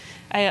 but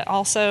I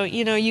also,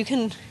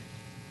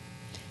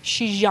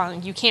 she's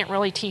young. You can't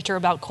really teach her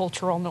about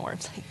cultural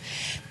norms.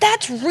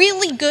 That's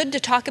really good to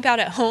talk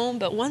about at home,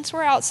 but once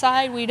we're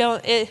outside, we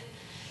don't,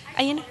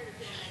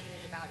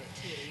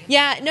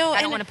 yeah, no.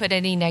 I don't want to put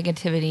any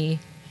negativity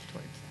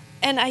towards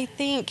that. And I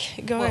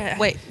think, go ahead.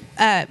 Wait,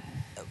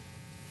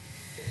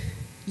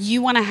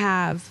 you want to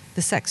have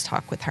the sex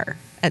talk with her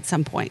at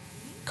some point,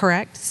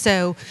 correct?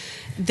 So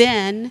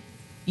then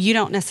you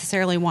don't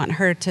necessarily want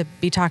her to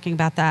be talking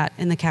about that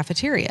in the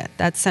cafeteria.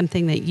 That's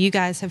something that you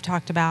guys have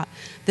talked about.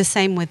 The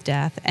same with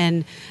death,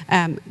 and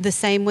the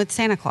same with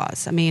Santa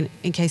Claus. I mean,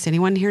 in case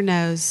anyone here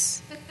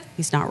knows,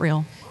 he's not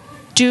real.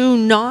 Do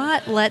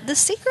not let the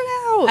secret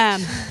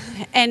out.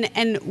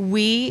 And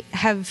we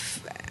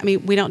have,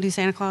 we don't do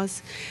Santa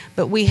Claus,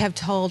 but we have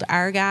told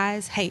our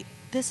guys, hey,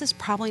 this is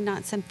probably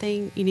not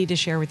something you need to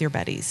share with your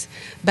buddies,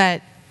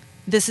 but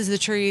this is the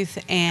truth,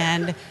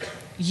 and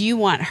you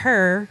want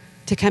her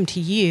to come to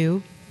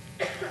you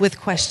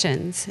with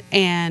questions,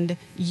 and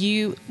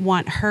you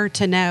want her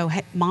to know,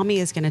 hey, mommy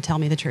is going to tell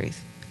me the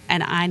truth,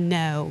 and I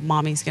know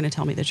mommy's going to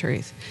tell me the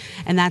truth,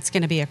 and that's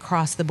going to be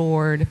across the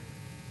board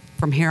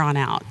from here on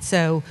out.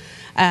 So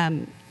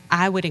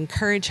I would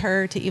encourage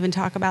her to even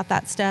talk about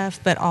that stuff,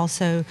 but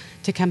also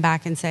to come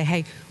back and say,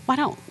 hey, why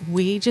don't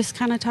we just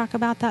kind of talk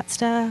about that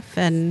stuff?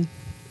 And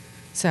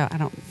so I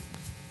don't.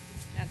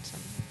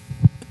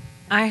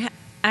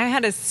 I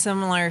had a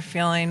similar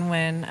feeling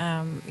when,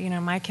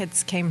 my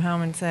kids came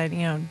home and said,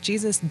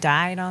 Jesus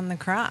died on the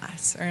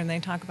cross, or they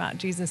talk about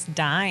Jesus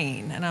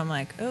dying. And I'm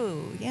like,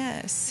 oh,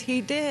 yes,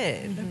 he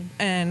did. Mm-hmm.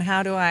 And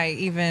how do I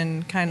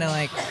even kind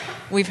of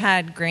we've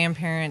had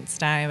grandparents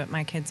die, but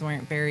my kids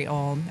weren't very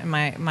old. And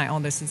my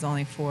oldest is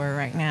only 4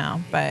 right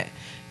now. But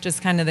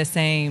just kind of the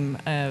same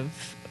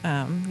of,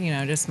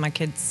 just my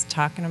kids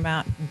talking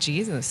about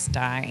Jesus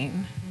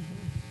dying.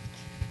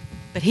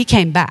 But he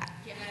came back.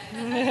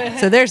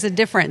 So there's a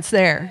difference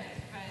there.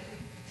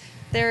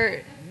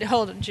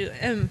 Hold on,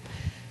 Julie.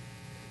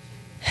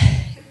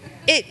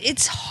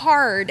 It's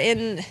hard,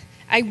 and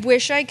I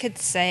wish I could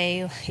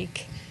say,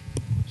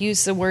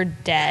 use the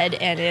word dead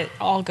and it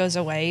all goes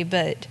away.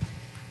 But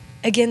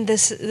again,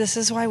 this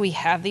is why we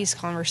have these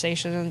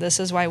conversations, and this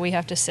is why we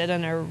have to sit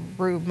in a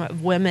room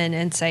of women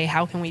and say,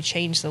 how can we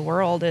change the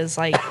world? Is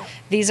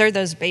these are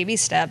those baby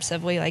steps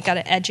of we got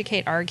to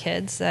educate our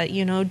kids that,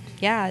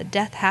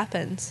 death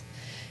happens.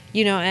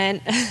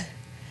 And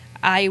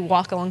I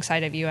walk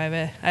alongside of you. I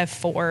have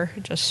 4,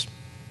 just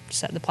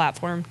set the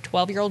platform,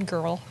 12-year-old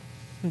girl.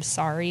 I'm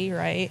sorry,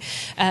 right?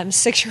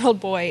 6-year-old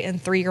boy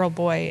and 3-year-old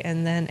boy,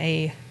 and then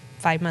a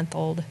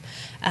 5-month-old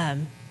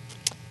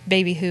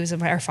baby who's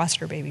our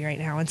foster baby right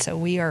now. And so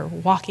we are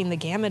walking the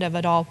gamut of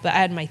it all. But I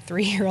had my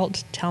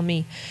 3-year-old tell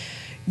me,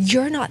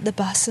 you're not the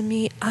boss of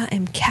me. I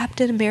am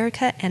Captain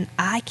America, and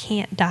I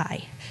can't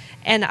die.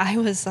 And I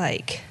was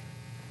like,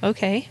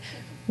 okay.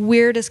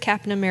 Where does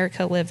Captain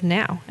America live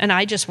now? And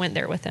I just went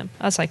there with him.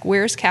 I was like,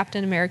 where's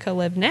Captain America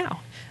live now?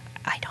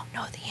 I don't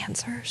know the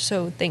answer.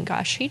 So thank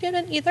gosh he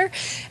didn't either.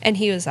 And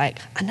he was like,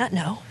 I not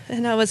know.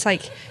 And I was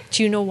like,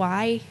 do you know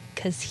why?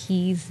 Because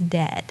he's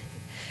dead.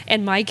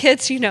 And my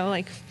kids,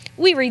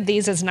 we read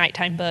these as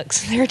nighttime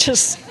books. They're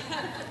just,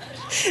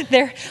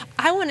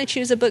 I want to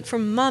choose a book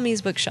from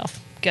mommy's bookshelf.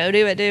 Go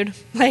do it, dude.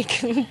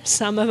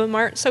 Some of them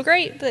aren't so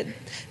great, but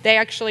they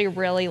actually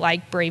really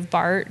like Brave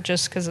Bart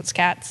just because it's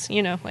cats,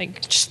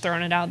 just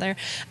throwing it out there.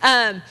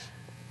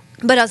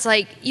 But I was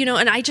like,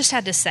 and I just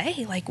had to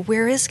say,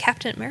 where is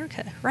Captain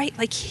America, right?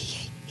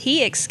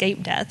 He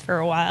escaped death for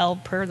a while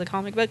per the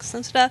comic books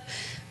and stuff,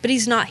 but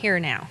he's not here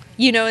now,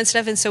 and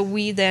stuff. And so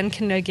we then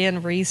can,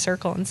 again,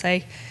 recircle and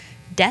say,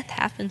 death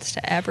happens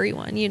to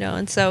everyone,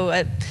 and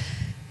so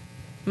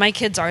my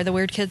kids are the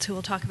weird kids who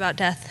will talk about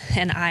death,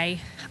 and I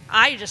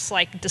just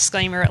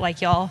disclaimer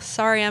it y'all,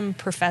 sorry, I'm a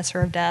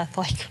professor of death.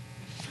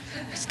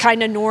 It's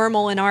kind of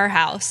normal in our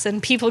house.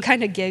 And people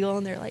kind of giggle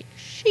and they're like,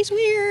 she's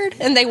weird.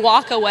 And they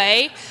walk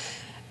away.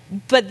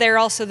 But they're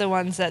also the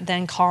ones that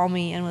then call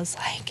me and was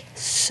like,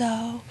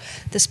 so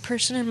this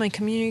person in my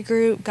community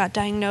group got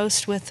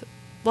diagnosed with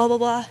blah, blah,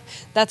 blah.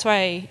 That's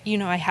why,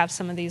 I have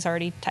some of these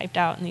already typed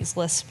out in these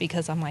lists,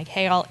 because I'm like,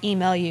 hey, I'll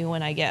email you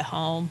when I get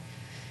home.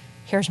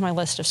 Here's my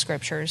list of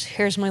scriptures.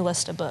 Here's my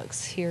list of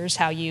books. Here's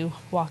how you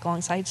walk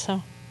alongside.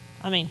 So,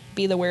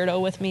 be the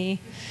weirdo with me.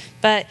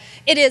 But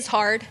it is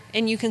hard.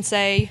 And you can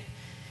say,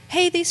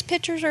 hey, these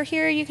pictures are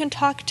here. You can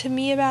talk to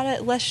me about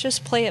it. Let's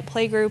just play at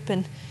playgroup.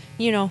 And,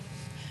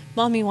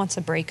 mommy wants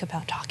a break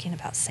about talking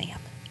about Sam,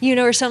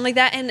 or something like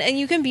that. And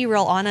you can be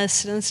real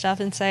honest and stuff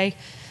and say,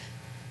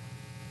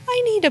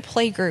 I need a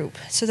playgroup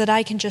so that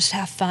I can just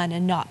have fun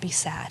and not be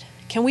sad.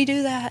 Can we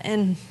do that?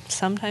 And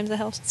sometimes it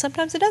helps.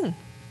 Sometimes it doesn't.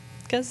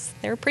 Because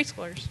they're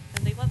preschoolers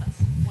and they love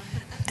us.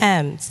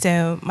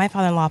 So my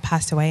father-in-law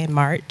passed away in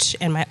March,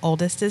 and my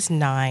oldest is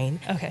 9.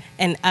 Okay.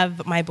 And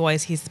of my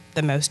boys, he's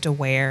the most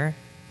aware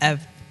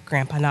of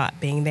Grandpa not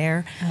being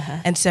there.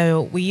 And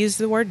so we use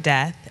the word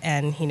death,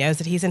 and he knows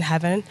that he's in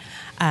heaven.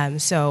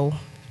 So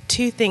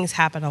 2 things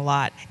happen a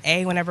lot.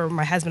 A, whenever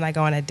my husband and I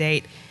go on a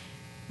date,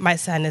 my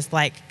son is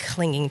like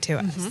clinging to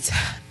us.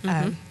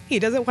 He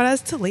doesn't want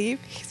us to leave.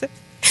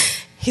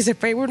 He's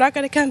afraid we're not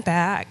going to come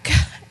back.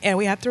 And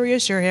we have to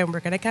reassure him we're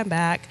going to come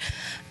back.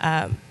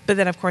 But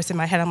then, of course, in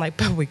my head, I'm like,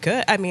 but we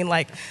could. I mean,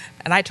 like,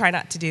 and I try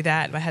not to do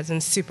that. My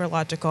husband's super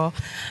logical.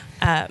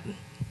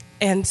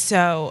 And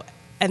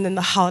then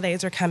the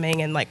holidays are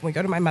coming, and like, we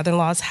go to my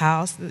mother-in-law's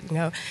house, you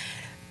know,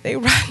 they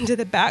run to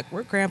the back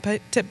where Grandpa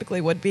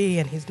typically would be,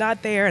 and he's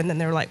not there. And then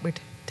they're like, we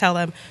tell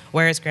him,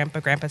 where is Grandpa?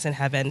 Grandpa's in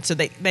heaven. So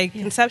they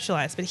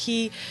conceptualize, but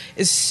he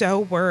is so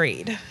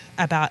worried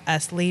about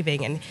us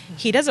leaving, and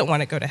he doesn't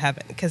want to go to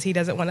heaven because he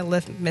doesn't want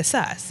to miss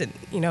us. And,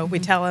 you know, we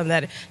tell him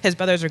that his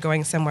brothers are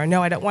going somewhere.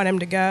 No, I don't want him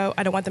to go.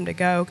 I don't want them to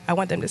go. I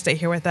want them to stay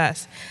here with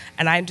us.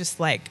 And I'm just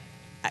like,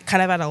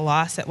 kind of at a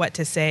loss at what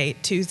to say.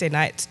 Tuesday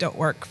nights don't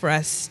work for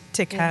us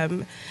to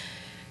come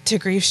to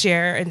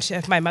GriefShare and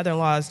Shift. My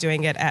mother-in-law is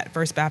doing it at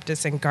First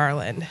Baptist in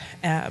Garland.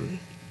 And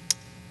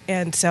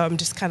so I'm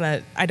just kind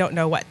of, I don't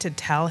know what to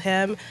tell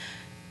him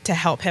to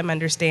help him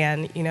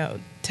understand, you know,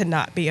 to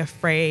not be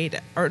afraid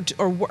or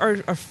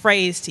a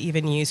phrase to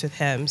even use with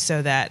him,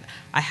 so that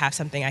I have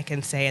something I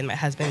can say and my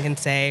husband can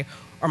say,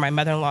 or my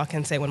mother-in-law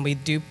can say when we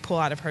do pull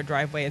out of her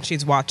driveway and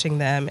she's watching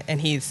them and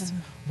he's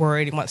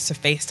worried and wants to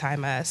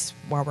FaceTime us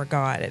while we're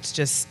gone. It's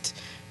just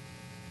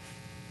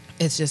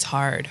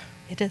hard.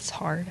 It is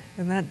hard,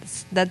 and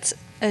that's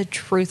a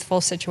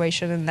truthful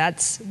situation, and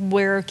that's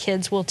where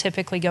kids will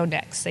typically go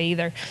next. They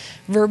either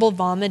verbal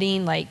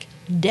vomiting, like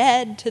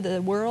dead to the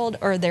world,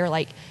 or they're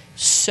like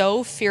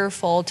so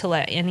fearful to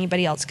let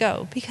anybody else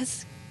go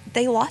because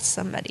they lost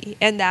somebody,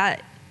 and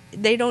that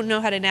they don't know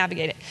how to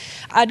navigate it.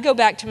 I'd go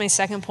back to my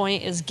second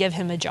point is give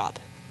him a job,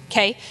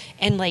 okay?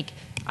 And like,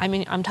 I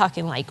mean, I'm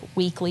talking like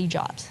weekly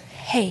jobs.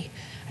 Hey,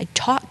 I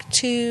talked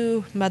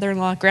to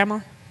mother-in-law,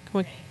 Granny.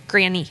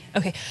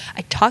 Okay,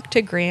 I talked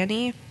to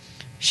Granny.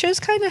 She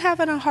was kind of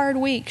having a hard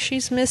week.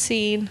 She's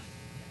missing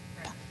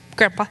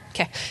Grandpa.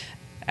 Okay,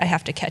 I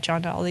have to catch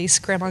on to all these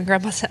Grandma and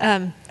Grandpas.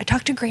 I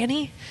talked to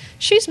Granny.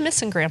 She's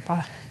missing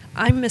Grandpa.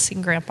 I'm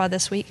missing Grandpa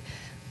this week.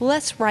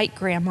 Let's write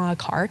Grandma a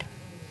card.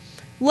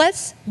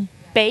 Let's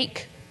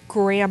bake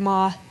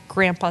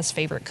Grandpa's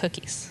favorite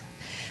cookies.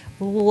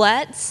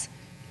 Let's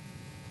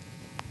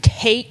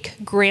take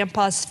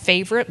Grandpa's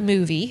favorite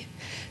movie.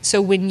 So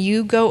when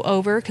you go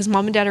over, because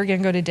Mom and Dad are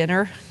going to go to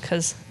dinner,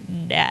 because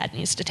Dad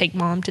needs to take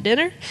Mom to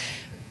dinner,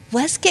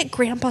 let's get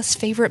Grandpa's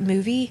favorite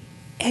movie,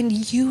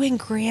 and you and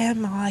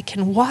Grandma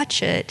can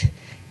watch it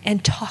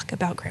and talk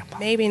about Grandpa.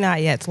 Maybe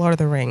not yet. It's Lord of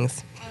the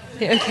Rings.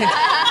 Okay.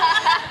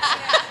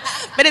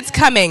 But it's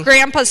coming.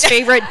 Grandpa's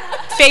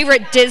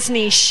favorite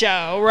Disney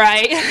show,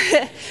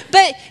 right?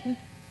 But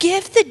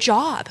give the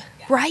job,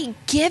 right?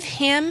 Give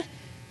him.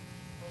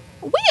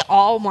 We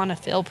all want to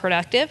feel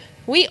productive.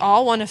 We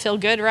all want to feel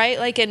good, right?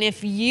 Like, and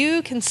if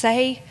you can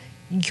say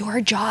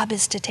your job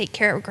is to take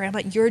care of Grandma,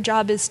 your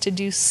job is to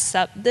do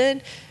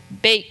something,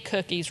 bake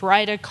cookies,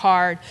 write a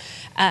card,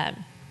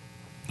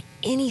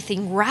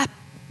 anything, wrap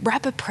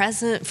a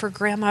present for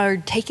Grandma, or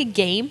take a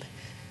game.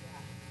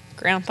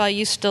 Grandpa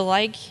used to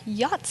like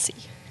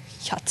Yahtzee.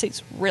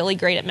 Yahtzee's really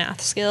great at math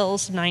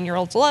skills.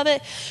 9-year-olds love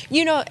it.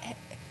 You know,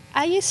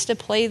 I used to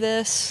play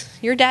this.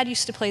 Your dad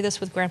used to play this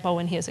with Grandpa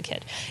when he was a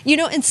kid. You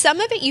know, and some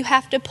of it you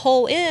have to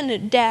pull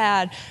in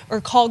Dad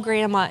or call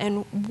Grandma,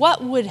 and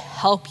what would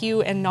help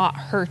you and not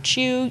hurt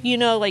you. You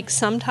know, like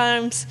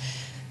sometimes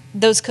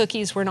those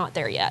cookies were not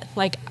there yet.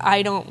 Like,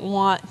 I don't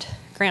want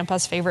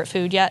Grandpa's favorite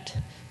food yet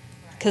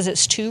because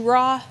it's too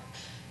raw.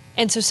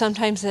 And so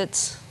sometimes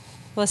it's,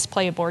 let's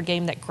play a board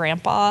game that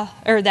Grandpa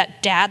or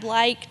that Dad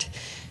liked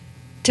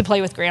to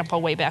play with Grandpa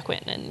way back when,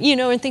 and you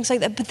know, and things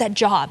like that. But that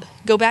job,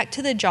 go back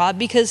to the job,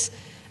 because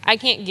I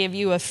can't give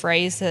you a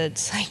phrase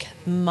that's like,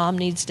 Mom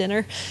needs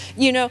dinner,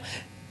 you know,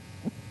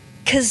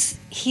 because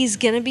he's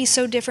going to be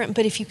so different.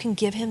 But if you can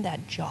give him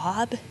that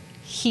job,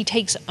 he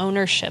takes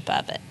ownership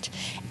of it.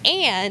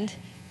 And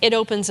it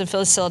opens and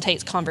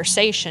facilitates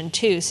conversation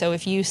too. So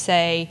if you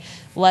say,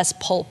 let's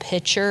pull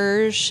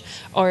pictures,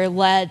 or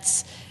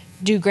let's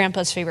do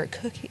Grandpa's favorite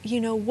cookie,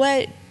 you know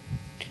what?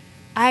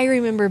 I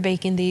remember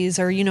baking these,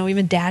 or, you know,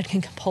 even Dad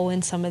can pull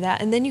in some of that.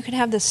 And then you can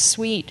have this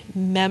sweet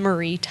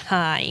memory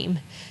time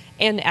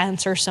and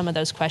answer some of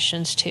those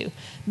questions too.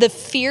 The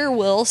fear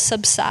will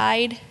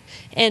subside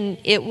and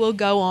it will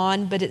go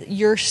on, but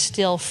you're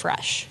still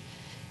fresh.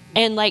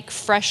 And like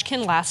fresh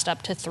can last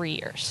up to 3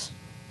 years.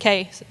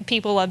 Okay.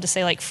 People love to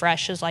say like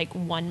fresh is like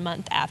 1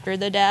 month after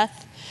the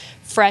death.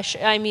 Fresh,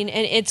 I mean,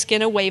 and it's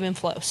going to wave and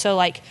flow. So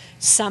like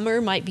summer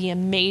might be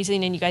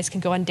amazing and you guys can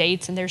go on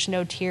dates and there's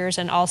no tears,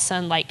 and all of a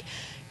sudden like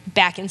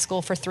back in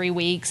school for 3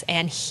 weeks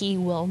and he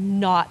will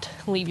not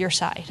leave your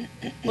side.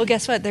 Well,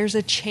 guess what? There's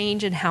a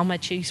change in how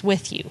much he's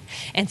with you.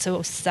 And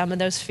so some of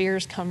those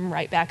fears come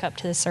right back up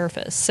to the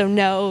surface. So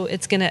no,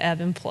 it's going to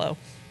ebb and flow.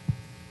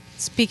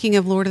 Speaking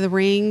of Lord of the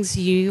Rings,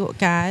 you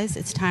guys,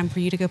 it's time for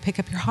you to go pick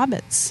up your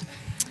hobbits.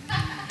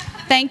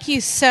 Thank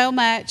you so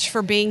much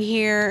for being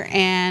here.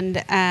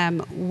 And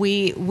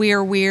we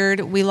are weird.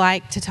 We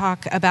like to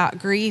talk about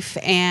grief,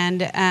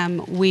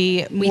 and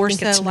we more think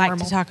so it's like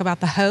normal. to talk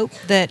about the hope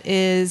that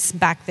is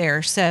back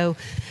there. So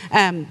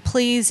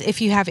please,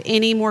 if you have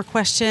any more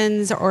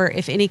questions or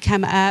if any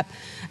come up,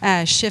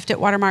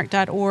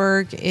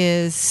 shift@watermark.org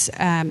is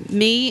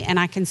me, and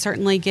I can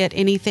certainly get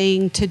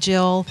anything to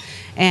Jill.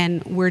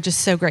 And we're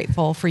just so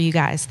grateful for you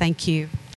guys. Thank you.